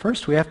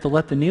 First, we have to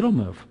let the needle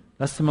move.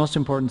 That's the most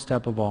important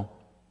step of all.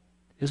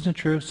 Isn't it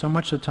true? So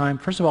much of the time,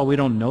 first of all, we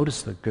don't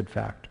notice the good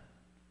fact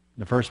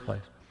in the first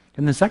place.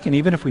 And then second,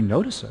 even if we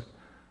notice it,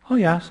 oh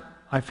yes,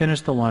 I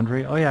finished the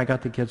laundry. Oh yeah, I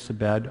got the kids to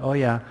bed. Oh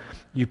yeah,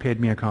 you paid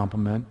me a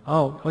compliment.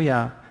 Oh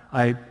yeah,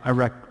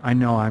 I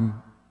know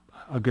I'm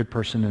a good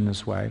person in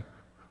this way.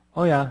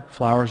 Oh yeah,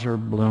 flowers are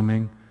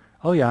blooming.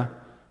 Oh yeah,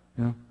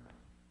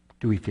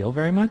 do we feel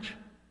very much?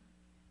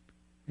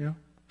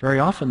 Very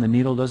often the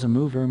needle doesn't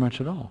move very much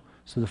at all.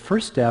 So the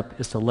first step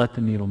is to let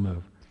the needle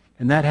move.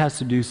 And that has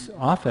to do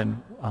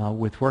often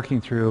with working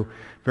through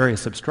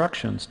various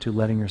obstructions to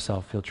letting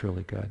yourself feel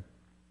truly good.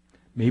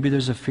 Maybe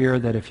there's a fear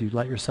that if you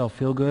let yourself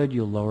feel good,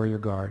 you'll lower your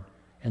guard,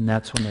 and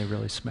that's when they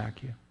really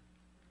smack you.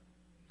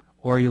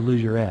 Or you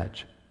lose your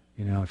edge,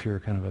 if you're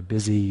kind of a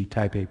busy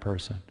type A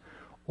person.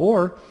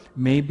 Or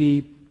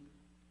maybe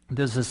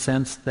there's a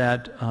sense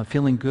that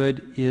feeling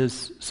good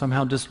is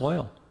somehow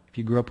disloyal. If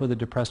you grew up with a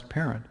depressed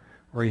parent,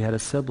 or you had a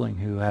sibling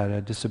who had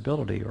a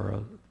disability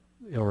or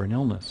an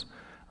illness,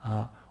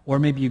 or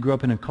maybe you grew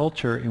up in a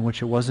culture in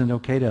which it wasn't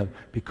okay to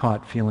be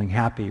caught feeling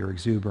happy or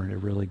exuberant or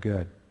really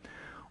good.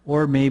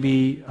 Or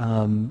maybe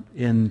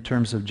in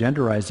terms of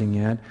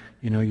genderizing it,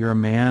 you're a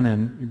man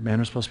and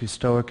men are supposed to be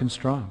stoic and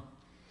strong.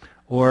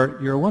 Or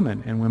you're a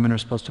woman and women are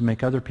supposed to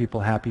make other people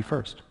happy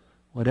first.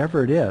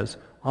 Whatever it is,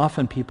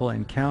 often people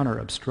encounter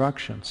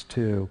obstructions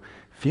to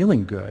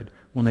feeling good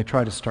when they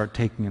try to start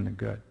taking in the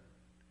good.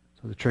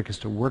 So the trick is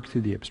to work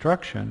through the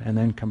obstruction and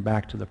then come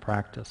back to the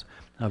practice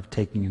of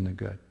taking in the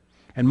good.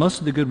 And most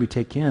of the good we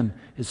take in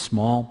is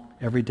small,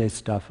 everyday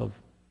stuff of,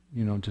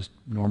 just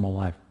normal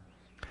life.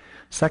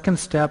 Second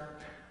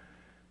step,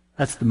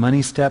 that's the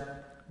money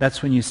step.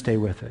 That's when you stay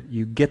with it.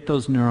 You get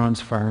those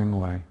neurons firing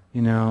away.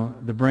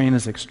 The brain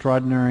is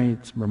extraordinary,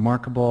 it's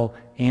remarkable,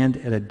 and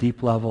at a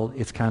deep level,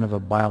 it's kind of a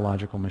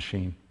biological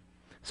machine.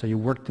 So you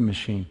work the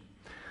machine.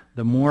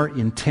 The more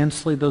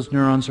intensely those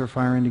neurons are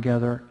firing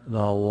together,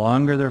 the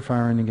longer they're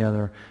firing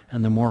together,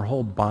 and the more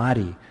whole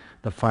body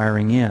the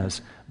firing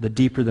is, the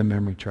deeper the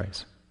memory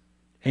trace.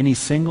 Any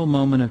single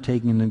moment of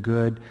taking in the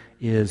good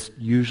is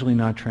usually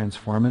not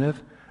transformative,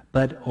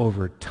 but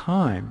over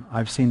time,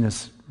 I've seen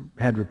this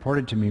had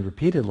reported to me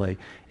repeatedly,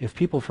 if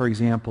people, for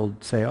example,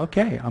 say,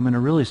 okay, I'm going to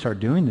really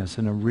start doing this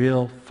in a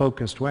real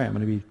focused way, I'm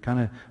going to be kind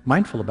of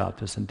mindful about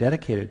this and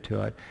dedicated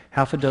to it,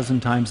 half a dozen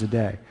times a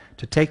day,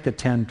 to take the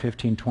 10,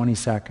 15, 20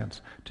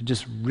 seconds to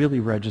just really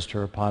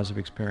register a positive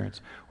experience.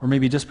 Or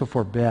maybe just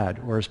before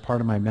bed, or as part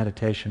of my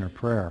meditation or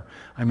prayer,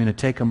 I'm going to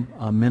take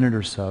a minute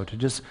or so to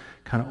just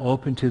kind of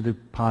open to the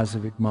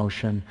positive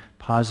emotion,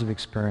 positive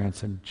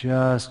experience, and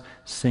just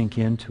sink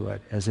into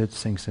it as it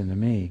sinks into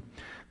me.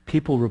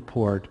 People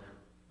report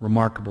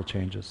remarkable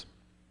changes.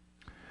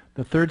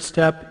 The third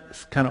step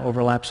kind of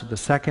overlaps with the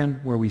second,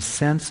 where we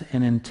sense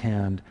and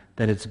intend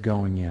that it's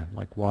going in,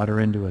 like water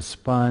into a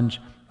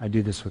sponge. I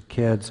do this with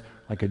kids,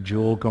 like a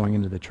jewel going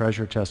into the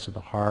treasure chest of the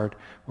heart,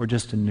 or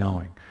just a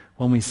knowing.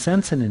 When we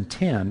sense and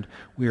intend,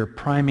 we are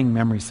priming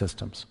memory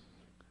systems.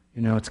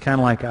 You know, it's kind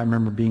of like, I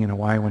remember being in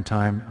Hawaii one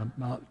time,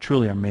 a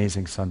truly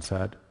amazing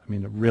sunset. I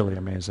mean, really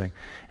amazing.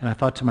 And I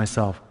thought to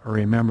myself, I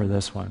remember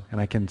this one,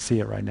 and I can see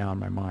it right now in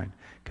my mind,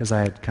 because I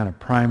had kind of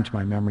primed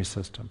my memory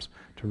systems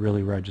to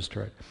really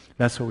register it.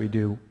 That's what we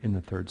do in the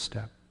third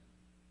step.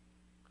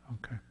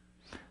 Okay.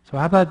 So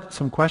how about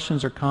some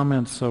questions or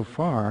comments so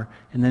far,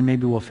 and then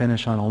maybe we'll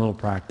finish on a little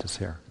practice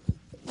here.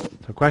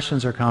 So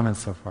questions or comments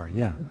so far?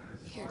 Yeah.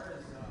 Here.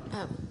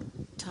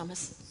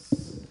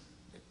 Thomas.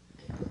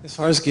 As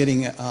far as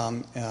getting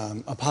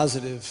a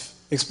positive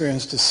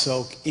experience to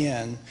soak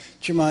in,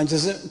 do you mind,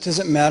 does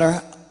it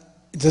matter,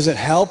 does it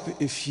help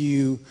if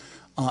you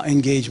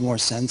engage more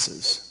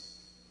senses?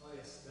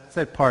 That's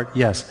that part,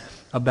 yes,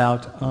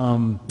 about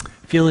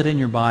feel it in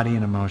your body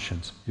and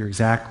emotions. You're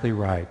exactly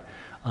right.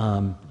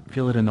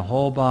 Feel it in the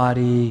whole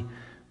body.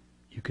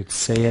 You could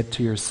say it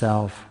to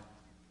yourself,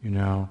 you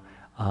know.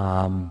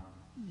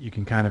 You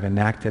can kind of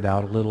enact it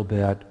out a little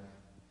bit.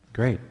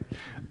 Great.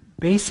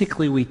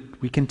 Basically, we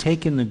can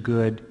take in the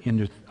good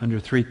under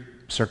three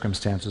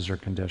circumstances or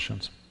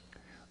conditions.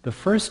 The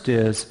first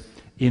is,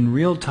 in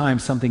real time,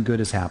 something good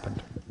has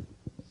happened.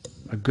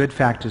 A good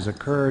fact has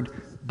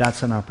occurred.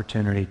 That's an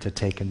opportunity to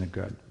take in the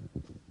good.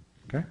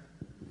 Okay?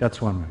 That's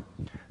one way.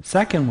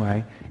 Second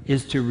way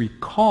is to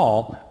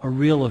recall a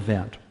real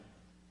event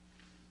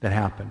that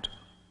happened.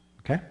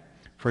 Okay?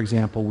 For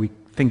example, we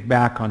think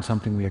back on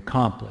something we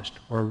accomplished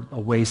or a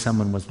way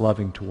someone was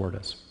loving toward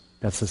us.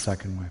 That's the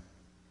second way.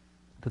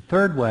 The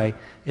third way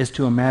is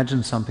to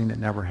imagine something that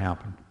never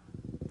happened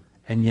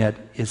and yet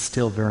is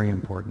still very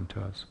important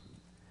to us.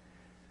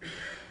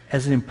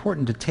 As an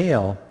important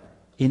detail,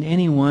 in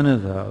any one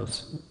of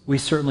those, we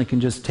certainly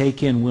can just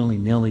take in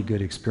willy-nilly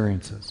good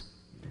experiences.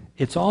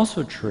 It's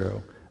also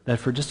true that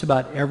for just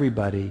about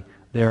everybody,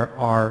 there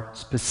are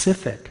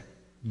specific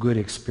good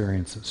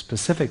experiences,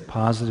 specific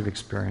positive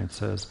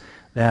experiences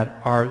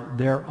that are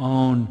their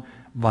own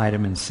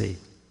vitamin C,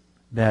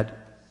 that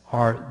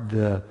are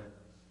the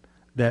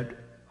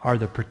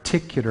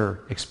particular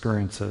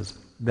experiences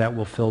that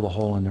will fill the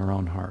hole in their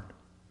own heart.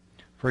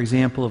 For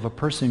example, if a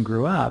person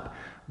grew up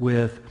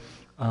with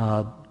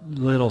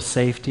little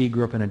safety,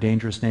 grew up in a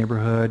dangerous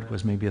neighborhood,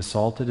 was maybe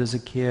assaulted as a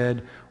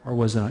kid, or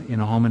was in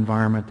a home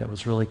environment that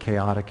was really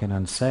chaotic and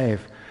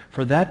unsafe,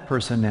 for that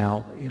person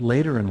now,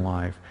 later in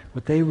life,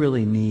 what they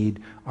really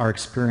need are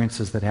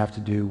experiences that have to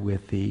do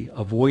with the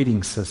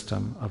avoiding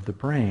system of the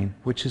brain,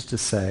 which is to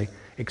say,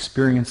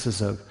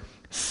 experiences of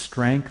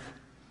strength,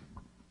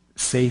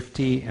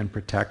 safety, and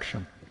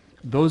protection.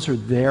 Those are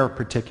their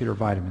particular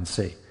vitamin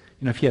C. You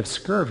know, if you have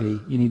scurvy,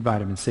 you need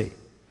vitamin C.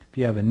 If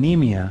you have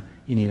anemia,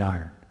 you need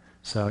iron.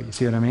 So you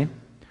see what I mean?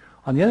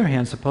 On the other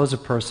hand, suppose a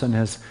person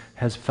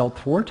has felt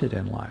thwarted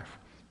in life,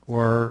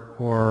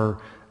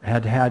 or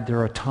had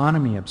their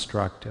autonomy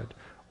obstructed,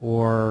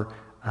 or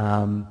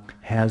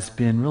has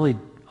been really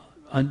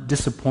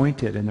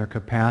disappointed in their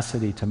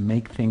capacity to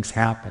make things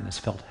happen, has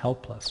felt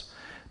helpless.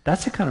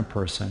 That's the kind of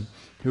person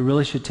who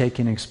really should take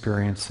in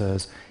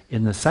experiences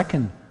in the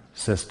second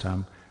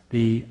system,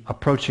 the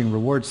approaching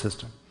reward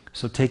system.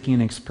 So taking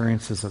in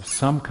experiences of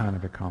some kind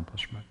of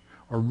accomplishment,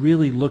 or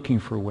really looking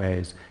for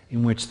ways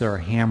in which they're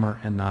a hammer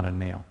and not a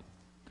nail.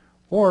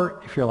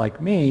 Or if you're like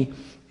me,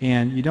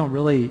 and you didn't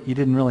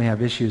really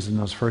have issues in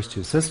those first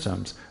two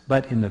systems,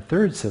 but in the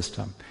third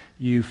system,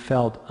 you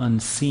felt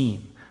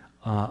unseen,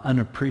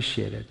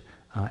 unappreciated,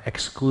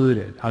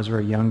 excluded. I was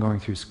very young going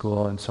through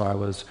school, and so I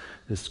was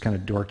this kind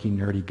of dorky,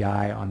 nerdy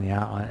guy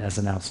as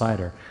an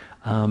outsider.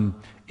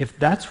 If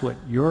that's what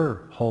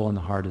your hole in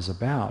the heart is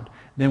about,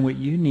 then what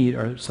you need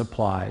are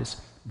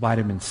supplies,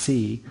 vitamin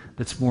C,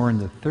 that's more in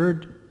the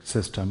third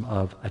system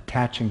of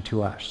attaching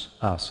to us.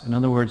 In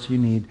other words, you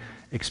need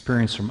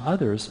experience from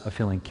others of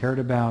feeling cared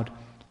about,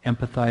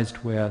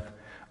 empathized with,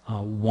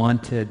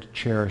 wanted,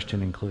 cherished,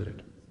 and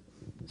included.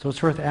 So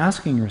it's worth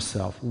asking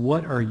yourself,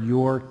 what are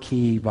your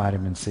key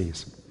vitamin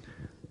Cs?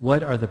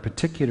 What are the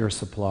particular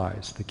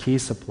supplies, the key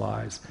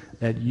supplies,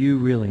 that you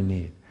really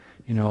need?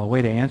 You know, a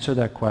way to answer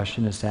that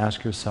question is to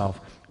ask yourself,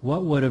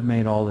 what would have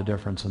made all the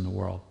difference in the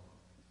world?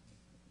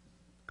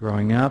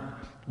 Growing up,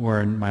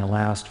 or in my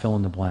last fill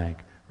in the blank,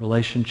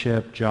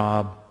 relationship,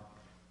 job,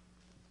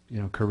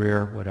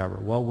 career, whatever.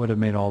 What would have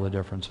made all the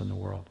difference in the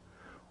world?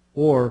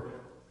 Or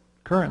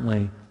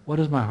currently, what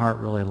does my heart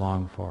really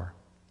long for?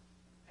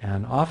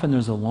 And often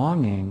there's a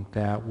longing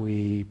that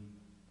we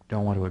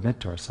don't want to admit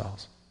to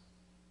ourselves,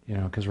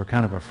 because we're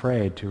kind of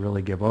afraid to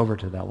really give over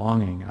to that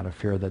longing out of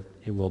fear that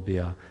it will be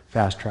a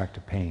fast track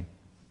to pain.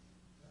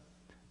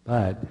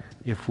 But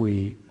if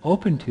we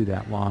open to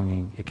that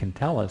longing, it can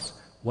tell us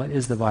what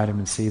is the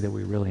vitamin C that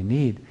we really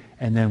need,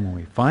 and then when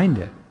we find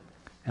it,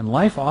 and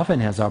life often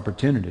has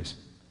opportunities,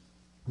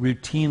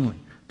 routinely,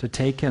 to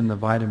take in the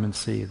vitamin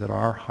C that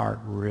our heart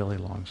really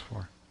longs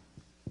for.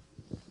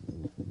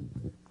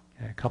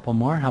 Okay, Couple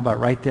more? How about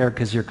right there,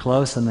 because you're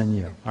close, and then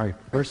you. All right,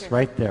 first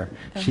right there.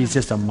 She's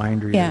just a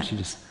mind reader. Yeah. She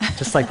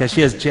just like that.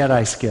 She has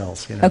Jedi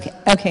skills. You know?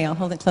 Okay, I'll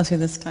hold it closer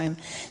this time.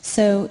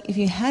 So if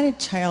you had a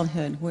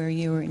childhood where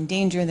you were in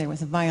danger, there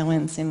was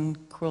violence and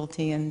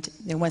cruelty, and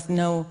there was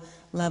no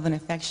love and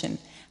affection,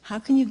 how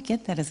can you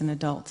get that as an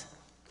adult?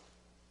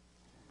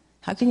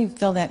 How can you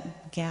fill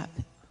that gap?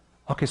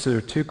 Okay, so there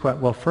are two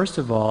questions. Well, first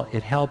of all,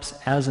 it helps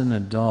as an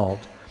adult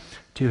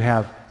to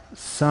have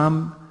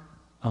some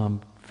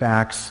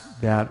facts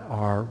that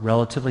are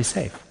relatively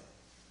safe.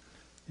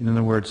 In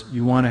other words,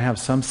 you want to have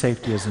some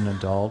safety as an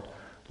adult.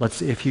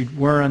 If you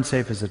were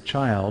unsafe as a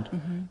child,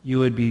 you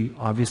would be,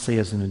 obviously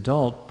as an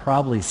adult,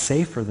 probably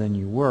safer than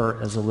you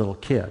were as a little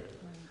kid.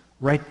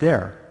 Right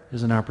there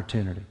is an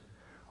opportunity.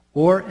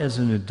 Or as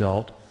an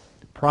adult,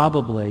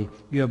 probably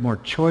you have more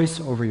choice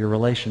over your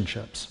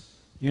relationships.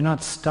 You're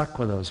not stuck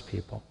with those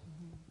people,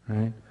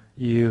 right?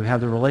 You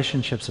have the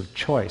relationships of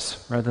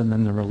choice rather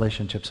than the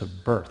relationships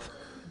of birth,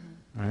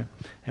 right?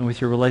 And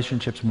with your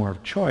relationships more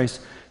of choice,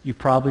 you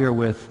probably are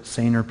with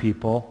saner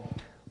people.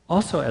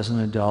 Also, as an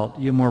adult,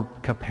 you have more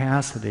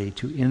capacity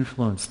to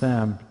influence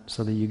them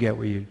so that you get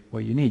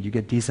what you need. You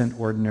get decent,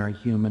 ordinary,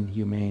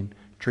 humane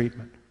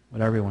treatment,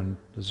 what everyone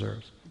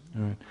deserves.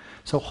 All right?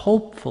 So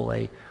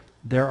hopefully,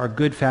 there are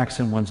good facts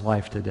in one's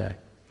life today.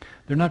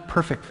 They're not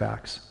perfect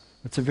facts.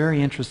 It's a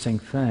very interesting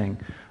thing.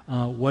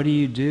 What do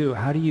you do?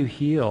 How do you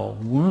heal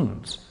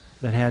wounds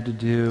that had to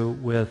do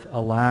with a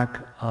lack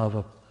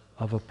of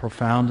a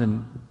profound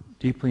and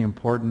deeply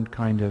important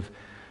kind of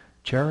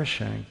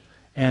cherishing?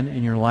 And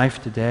in your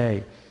life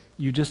today,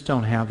 you just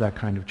don't have that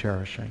kind of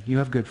cherishing. You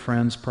have good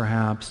friends,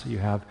 perhaps. You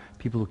have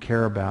people who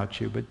care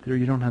about you, but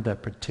you don't have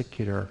that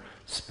particular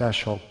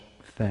special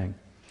thing.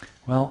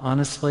 Well,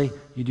 honestly,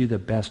 you do the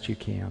best you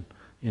can.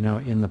 You know,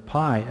 in the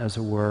pie, as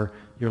it were,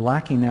 you're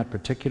lacking that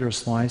particular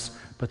slice,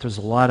 but there's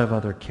a lot of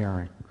other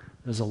caring.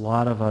 There's a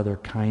lot of other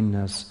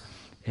kindness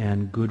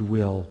and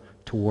goodwill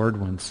toward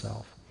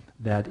oneself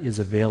that is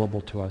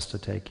available to us to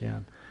take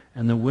in.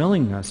 And the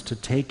willingness to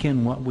take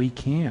in what we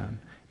can,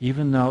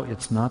 even though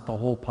it's not the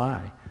whole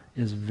pie,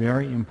 is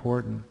very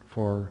important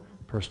for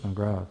personal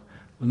growth.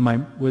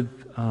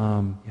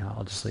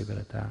 I'll just leave it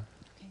at that.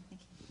 Okay, thank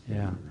you.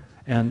 Yeah.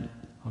 And,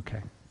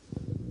 okay.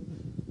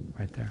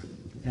 Right there.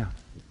 Yeah.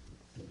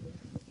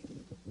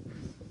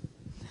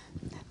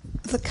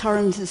 The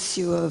current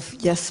issue of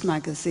Yes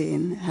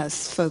magazine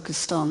has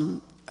focused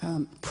on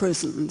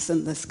prisons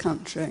in this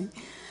country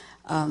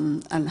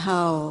and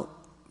how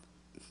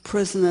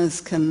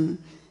prisoners can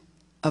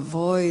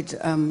avoid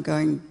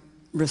going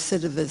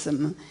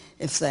recidivism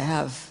if they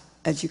have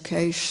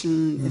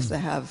education, if they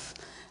have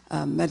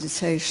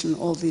meditation,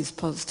 all these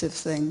positive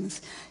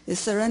things.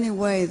 Is there any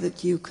way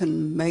that you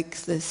can make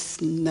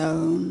this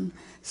known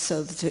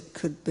so that it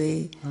could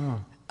be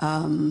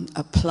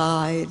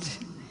applied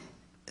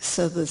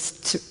so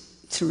as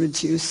to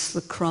reduce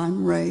the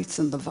crime rate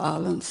and the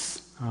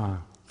violence,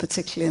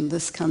 particularly in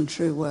this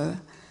country where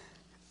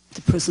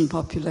the prison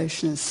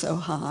population is so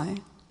high?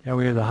 Yeah,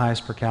 we are the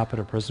highest per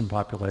capita prison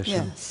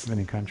population of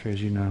any country,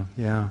 as you know.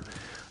 Yeah.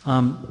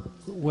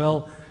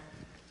 Well,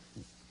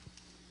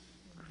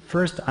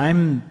 first,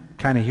 I'm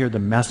kind of here the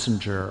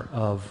messenger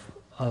of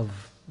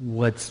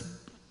what's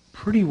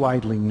pretty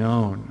widely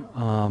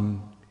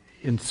known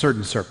in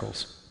certain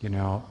circles, you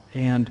know.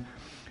 And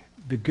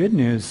the good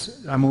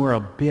news, I'm aware a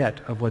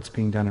bit of what's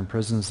being done in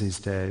prisons these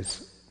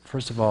days.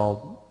 First of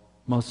all,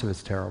 most of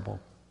it's terrible.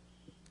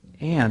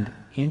 And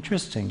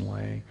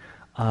interestingly,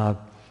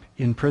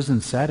 in prison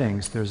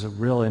settings, there's a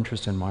real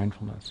interest in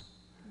mindfulness.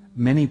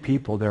 Many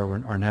people there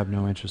have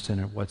no interest in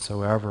it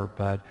whatsoever,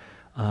 but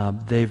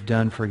they've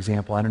done, for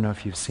example, I don't know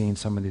if you've seen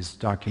some of these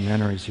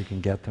documentaries, you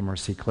can get them or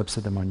see clips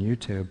of them on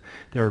YouTube.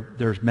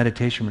 There's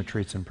meditation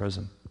retreats in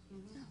prison,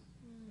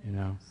 you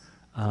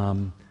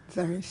know.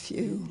 Very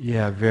few.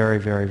 Yeah, very,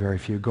 very, very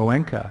few.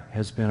 Goenka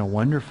has been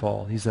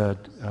he's an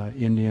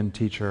Indian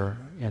teacher.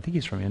 I think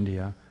he's from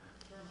India.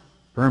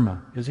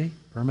 Burma, is he?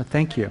 Burma,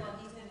 thank you.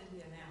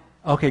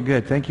 Okay,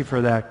 good. Thank you for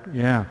that.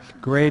 Yeah,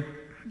 great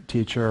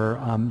teacher.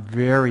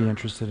 Very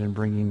interested in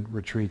bringing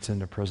retreats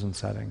into prison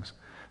settings.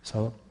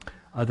 So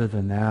other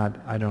than that,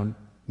 I don't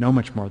know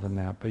much more than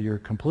that, but you're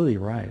completely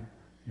right.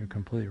 You're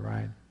completely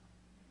right.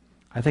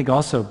 I think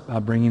also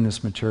bringing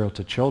this material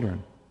to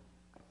children,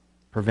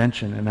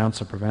 prevention, an ounce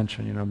of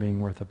prevention, you know,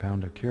 being worth a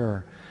pound of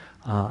cure.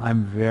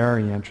 I'm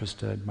very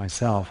interested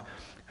myself.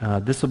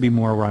 This will be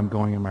more where I'm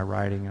going in my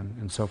writing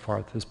and so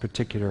forth, this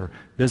particular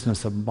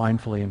business of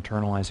mindfully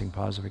internalizing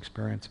positive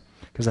experience.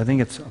 Because I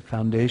think it's a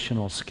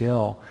foundational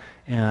skill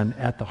and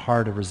at the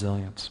heart of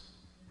resilience.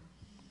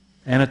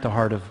 And at the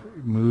heart of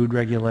mood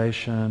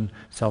regulation,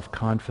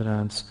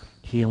 self-confidence,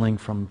 healing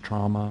from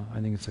trauma.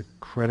 I think it's a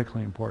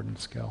critically important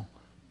skill.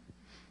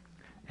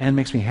 And it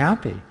makes me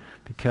happy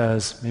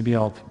because, maybe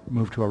I'll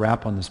move to a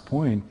wrap on this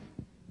point,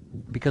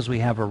 because we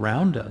have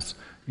around us,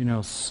 you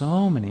know,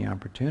 so many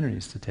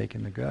opportunities to take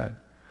in the good.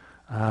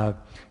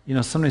 You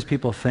know, sometimes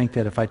people think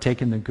that if I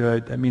take in the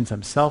good, that means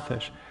I'm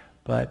selfish.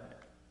 But,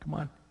 come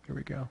on, here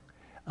we go.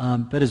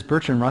 But as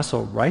Bertrand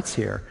Russell writes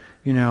here,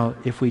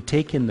 if we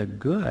take in the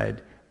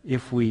good,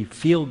 if we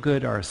feel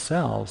good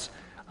ourselves,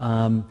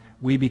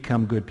 we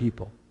become good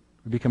people.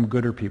 We become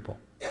gooder people.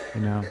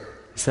 It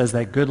says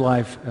that good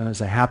life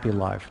is a happy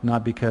life,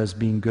 not because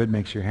being good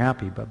makes you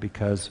happy, but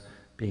because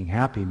being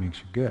happy makes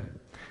you good.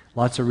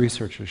 Lots of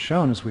research has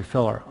shown as we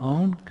fill our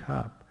own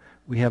cup,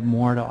 we have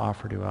more to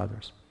offer to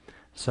others.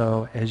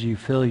 So as you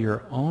fill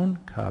your own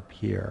cup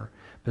here,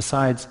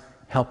 besides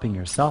helping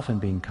yourself and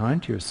being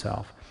kind to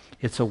yourself,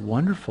 it's a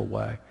wonderful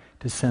way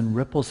to send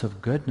ripples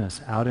of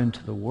goodness out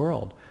into the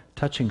world,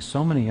 touching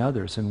so many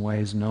others in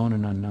ways known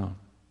and unknown.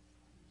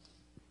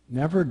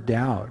 Never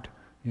doubt,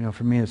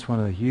 for me it's one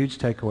of the huge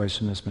takeaways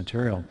from this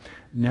material,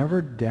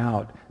 never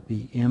doubt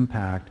the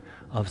impact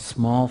of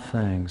small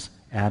things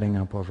adding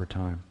up over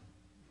time.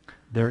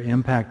 Their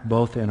impact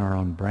both in our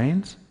own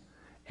brains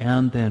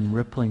and then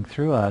rippling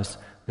through us,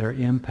 their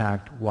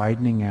impact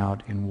widening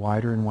out in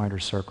wider and wider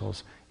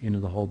circles into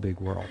the whole big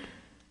world.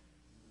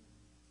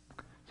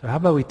 So how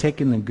about we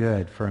take in the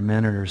good for a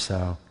minute or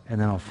so,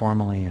 and then I'll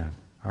formally end,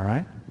 all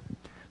right?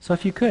 So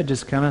if you could,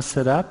 just kind of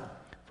sit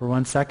up for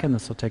 1 second.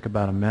 This will take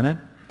about a minute.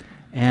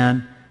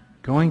 And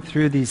going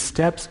through these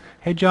steps,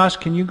 hey Josh,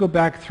 can you go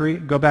back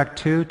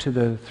two to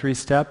the 3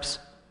 steps?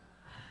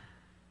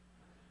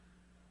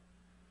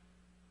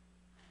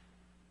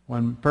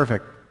 1,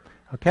 perfect.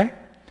 Okay?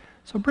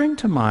 So bring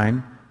to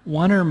mind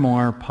 1 or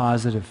more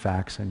positive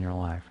facts in your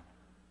life.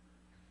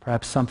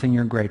 Perhaps something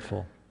you're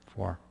grateful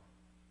for.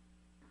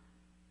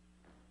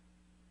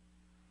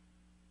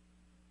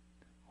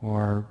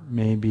 Or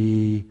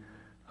maybe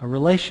a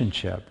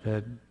relationship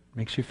that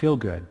makes you feel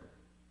good.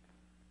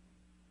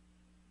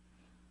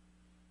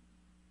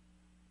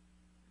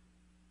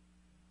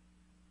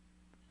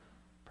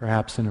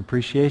 Perhaps an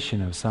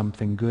appreciation of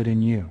something good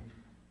in you.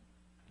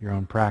 Your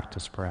own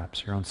practice,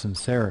 perhaps. Your own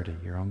sincerity.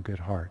 Your own good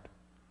heart.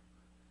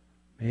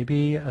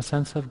 Maybe a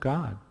sense of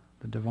God,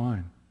 the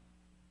divine.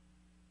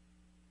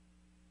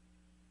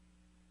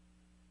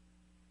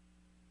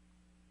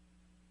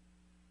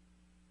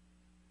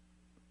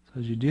 So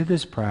as you do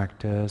this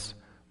practice,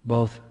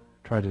 both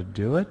try to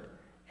do it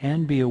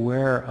and be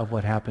aware of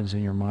what happens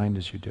in your mind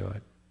as you do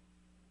it.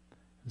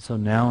 And so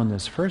now in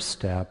this first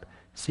step,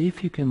 see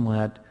if you can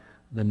let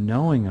the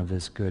knowing of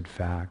this good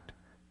fact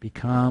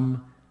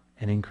become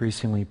an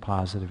increasingly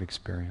positive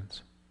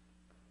experience.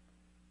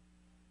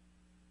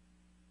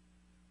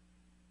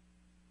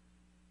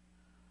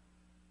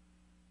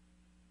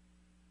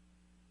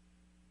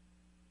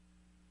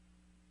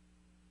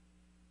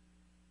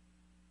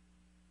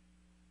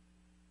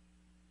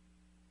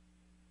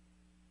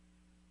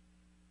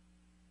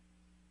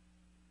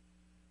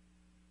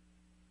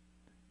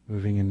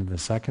 Moving into the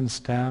second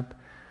step,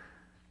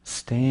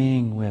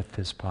 staying with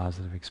this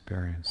positive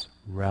experience,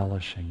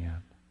 relishing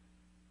it,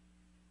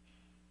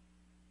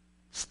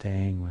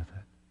 staying with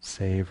it,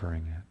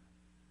 savoring it.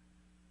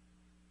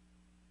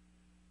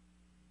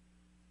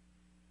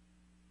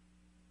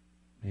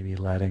 Maybe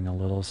letting a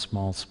little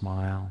small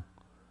smile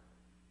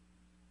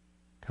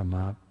come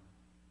up,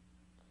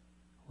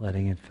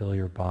 letting it fill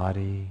your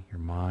body, your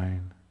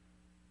mind,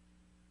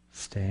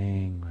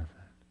 staying with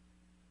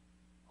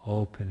it,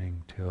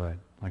 opening to it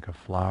like a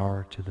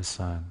flower to the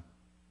sun.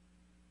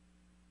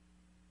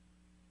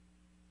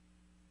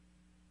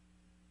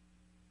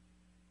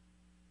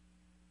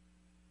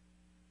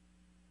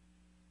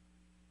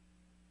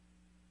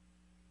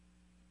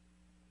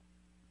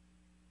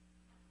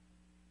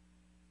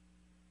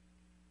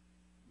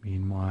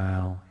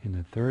 Meanwhile, in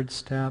the third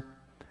step,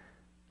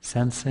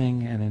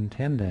 sensing and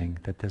intending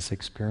that this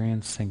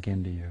experience sink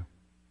into you.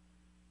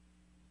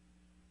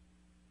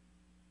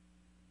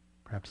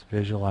 Perhaps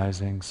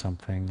visualizing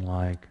something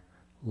like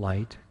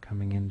light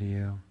coming into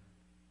you,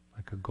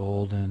 like a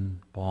golden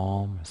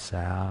balm, a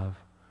salve,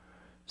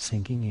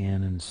 sinking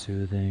in and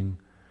soothing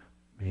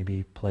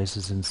maybe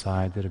places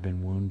inside that have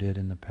been wounded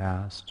in the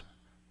past,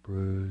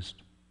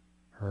 bruised,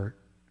 hurt.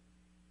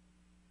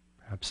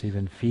 Perhaps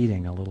even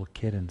feeding a little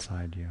kid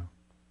inside you.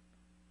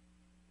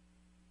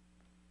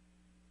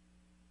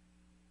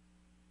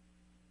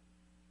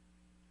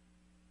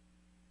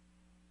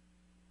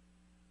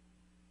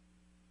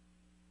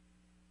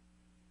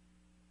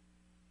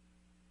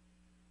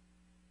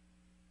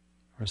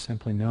 Or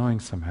simply knowing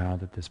somehow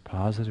that this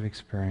positive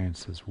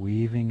experience is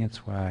weaving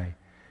its way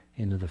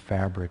into the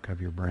fabric of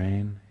your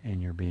brain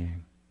and your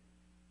being.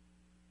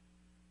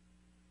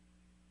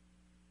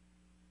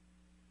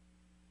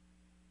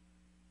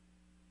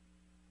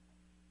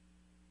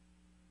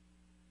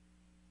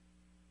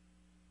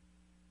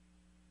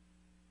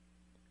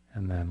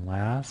 And then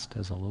last,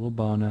 as a little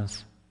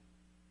bonus,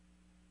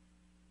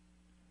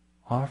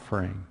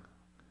 offering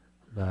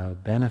the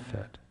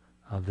benefit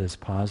of this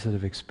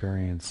positive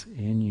experience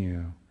in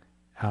you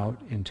out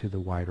into the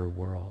wider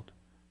world,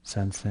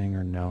 sensing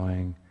or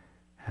knowing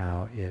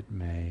how it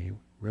may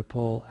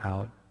ripple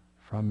out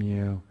from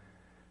you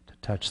to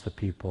touch the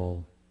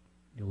people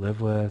you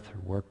live with or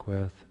work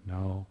with,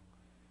 know,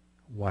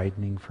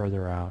 widening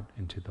further out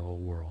into the whole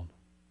world.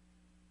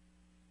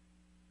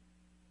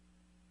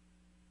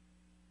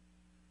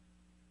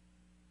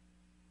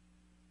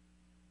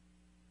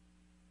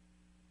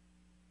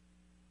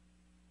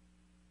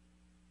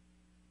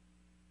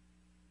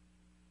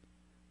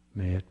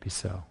 be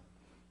so.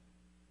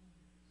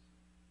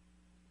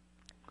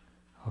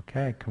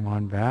 Okay, come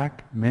on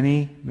back.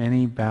 Many,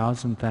 many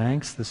bows and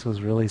thanks. This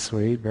was really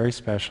sweet, very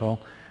special.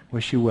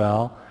 Wish you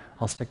well.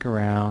 I'll stick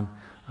around.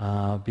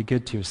 Be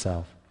good to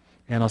yourself.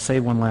 And I'll say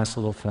one last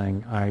little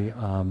thing. I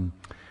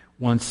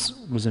once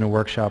was in a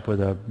workshop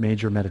with a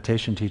major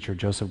meditation teacher,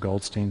 Joseph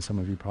Goldstein. Some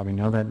of you probably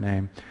know that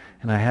name.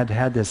 And I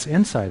had this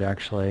insight,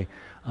 actually,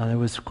 that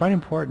was quite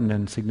important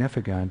and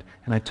significant.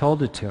 And I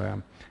told it to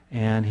him.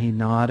 And he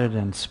nodded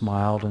and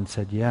smiled and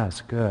said,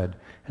 yes, good.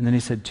 And then he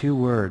said 2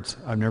 words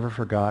I've never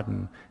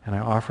forgotten, and I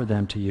offer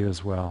them to you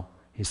as well.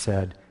 He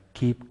said,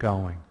 keep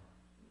going.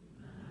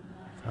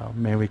 So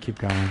may we keep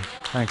going.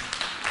 Thanks.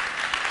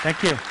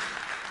 Thank you.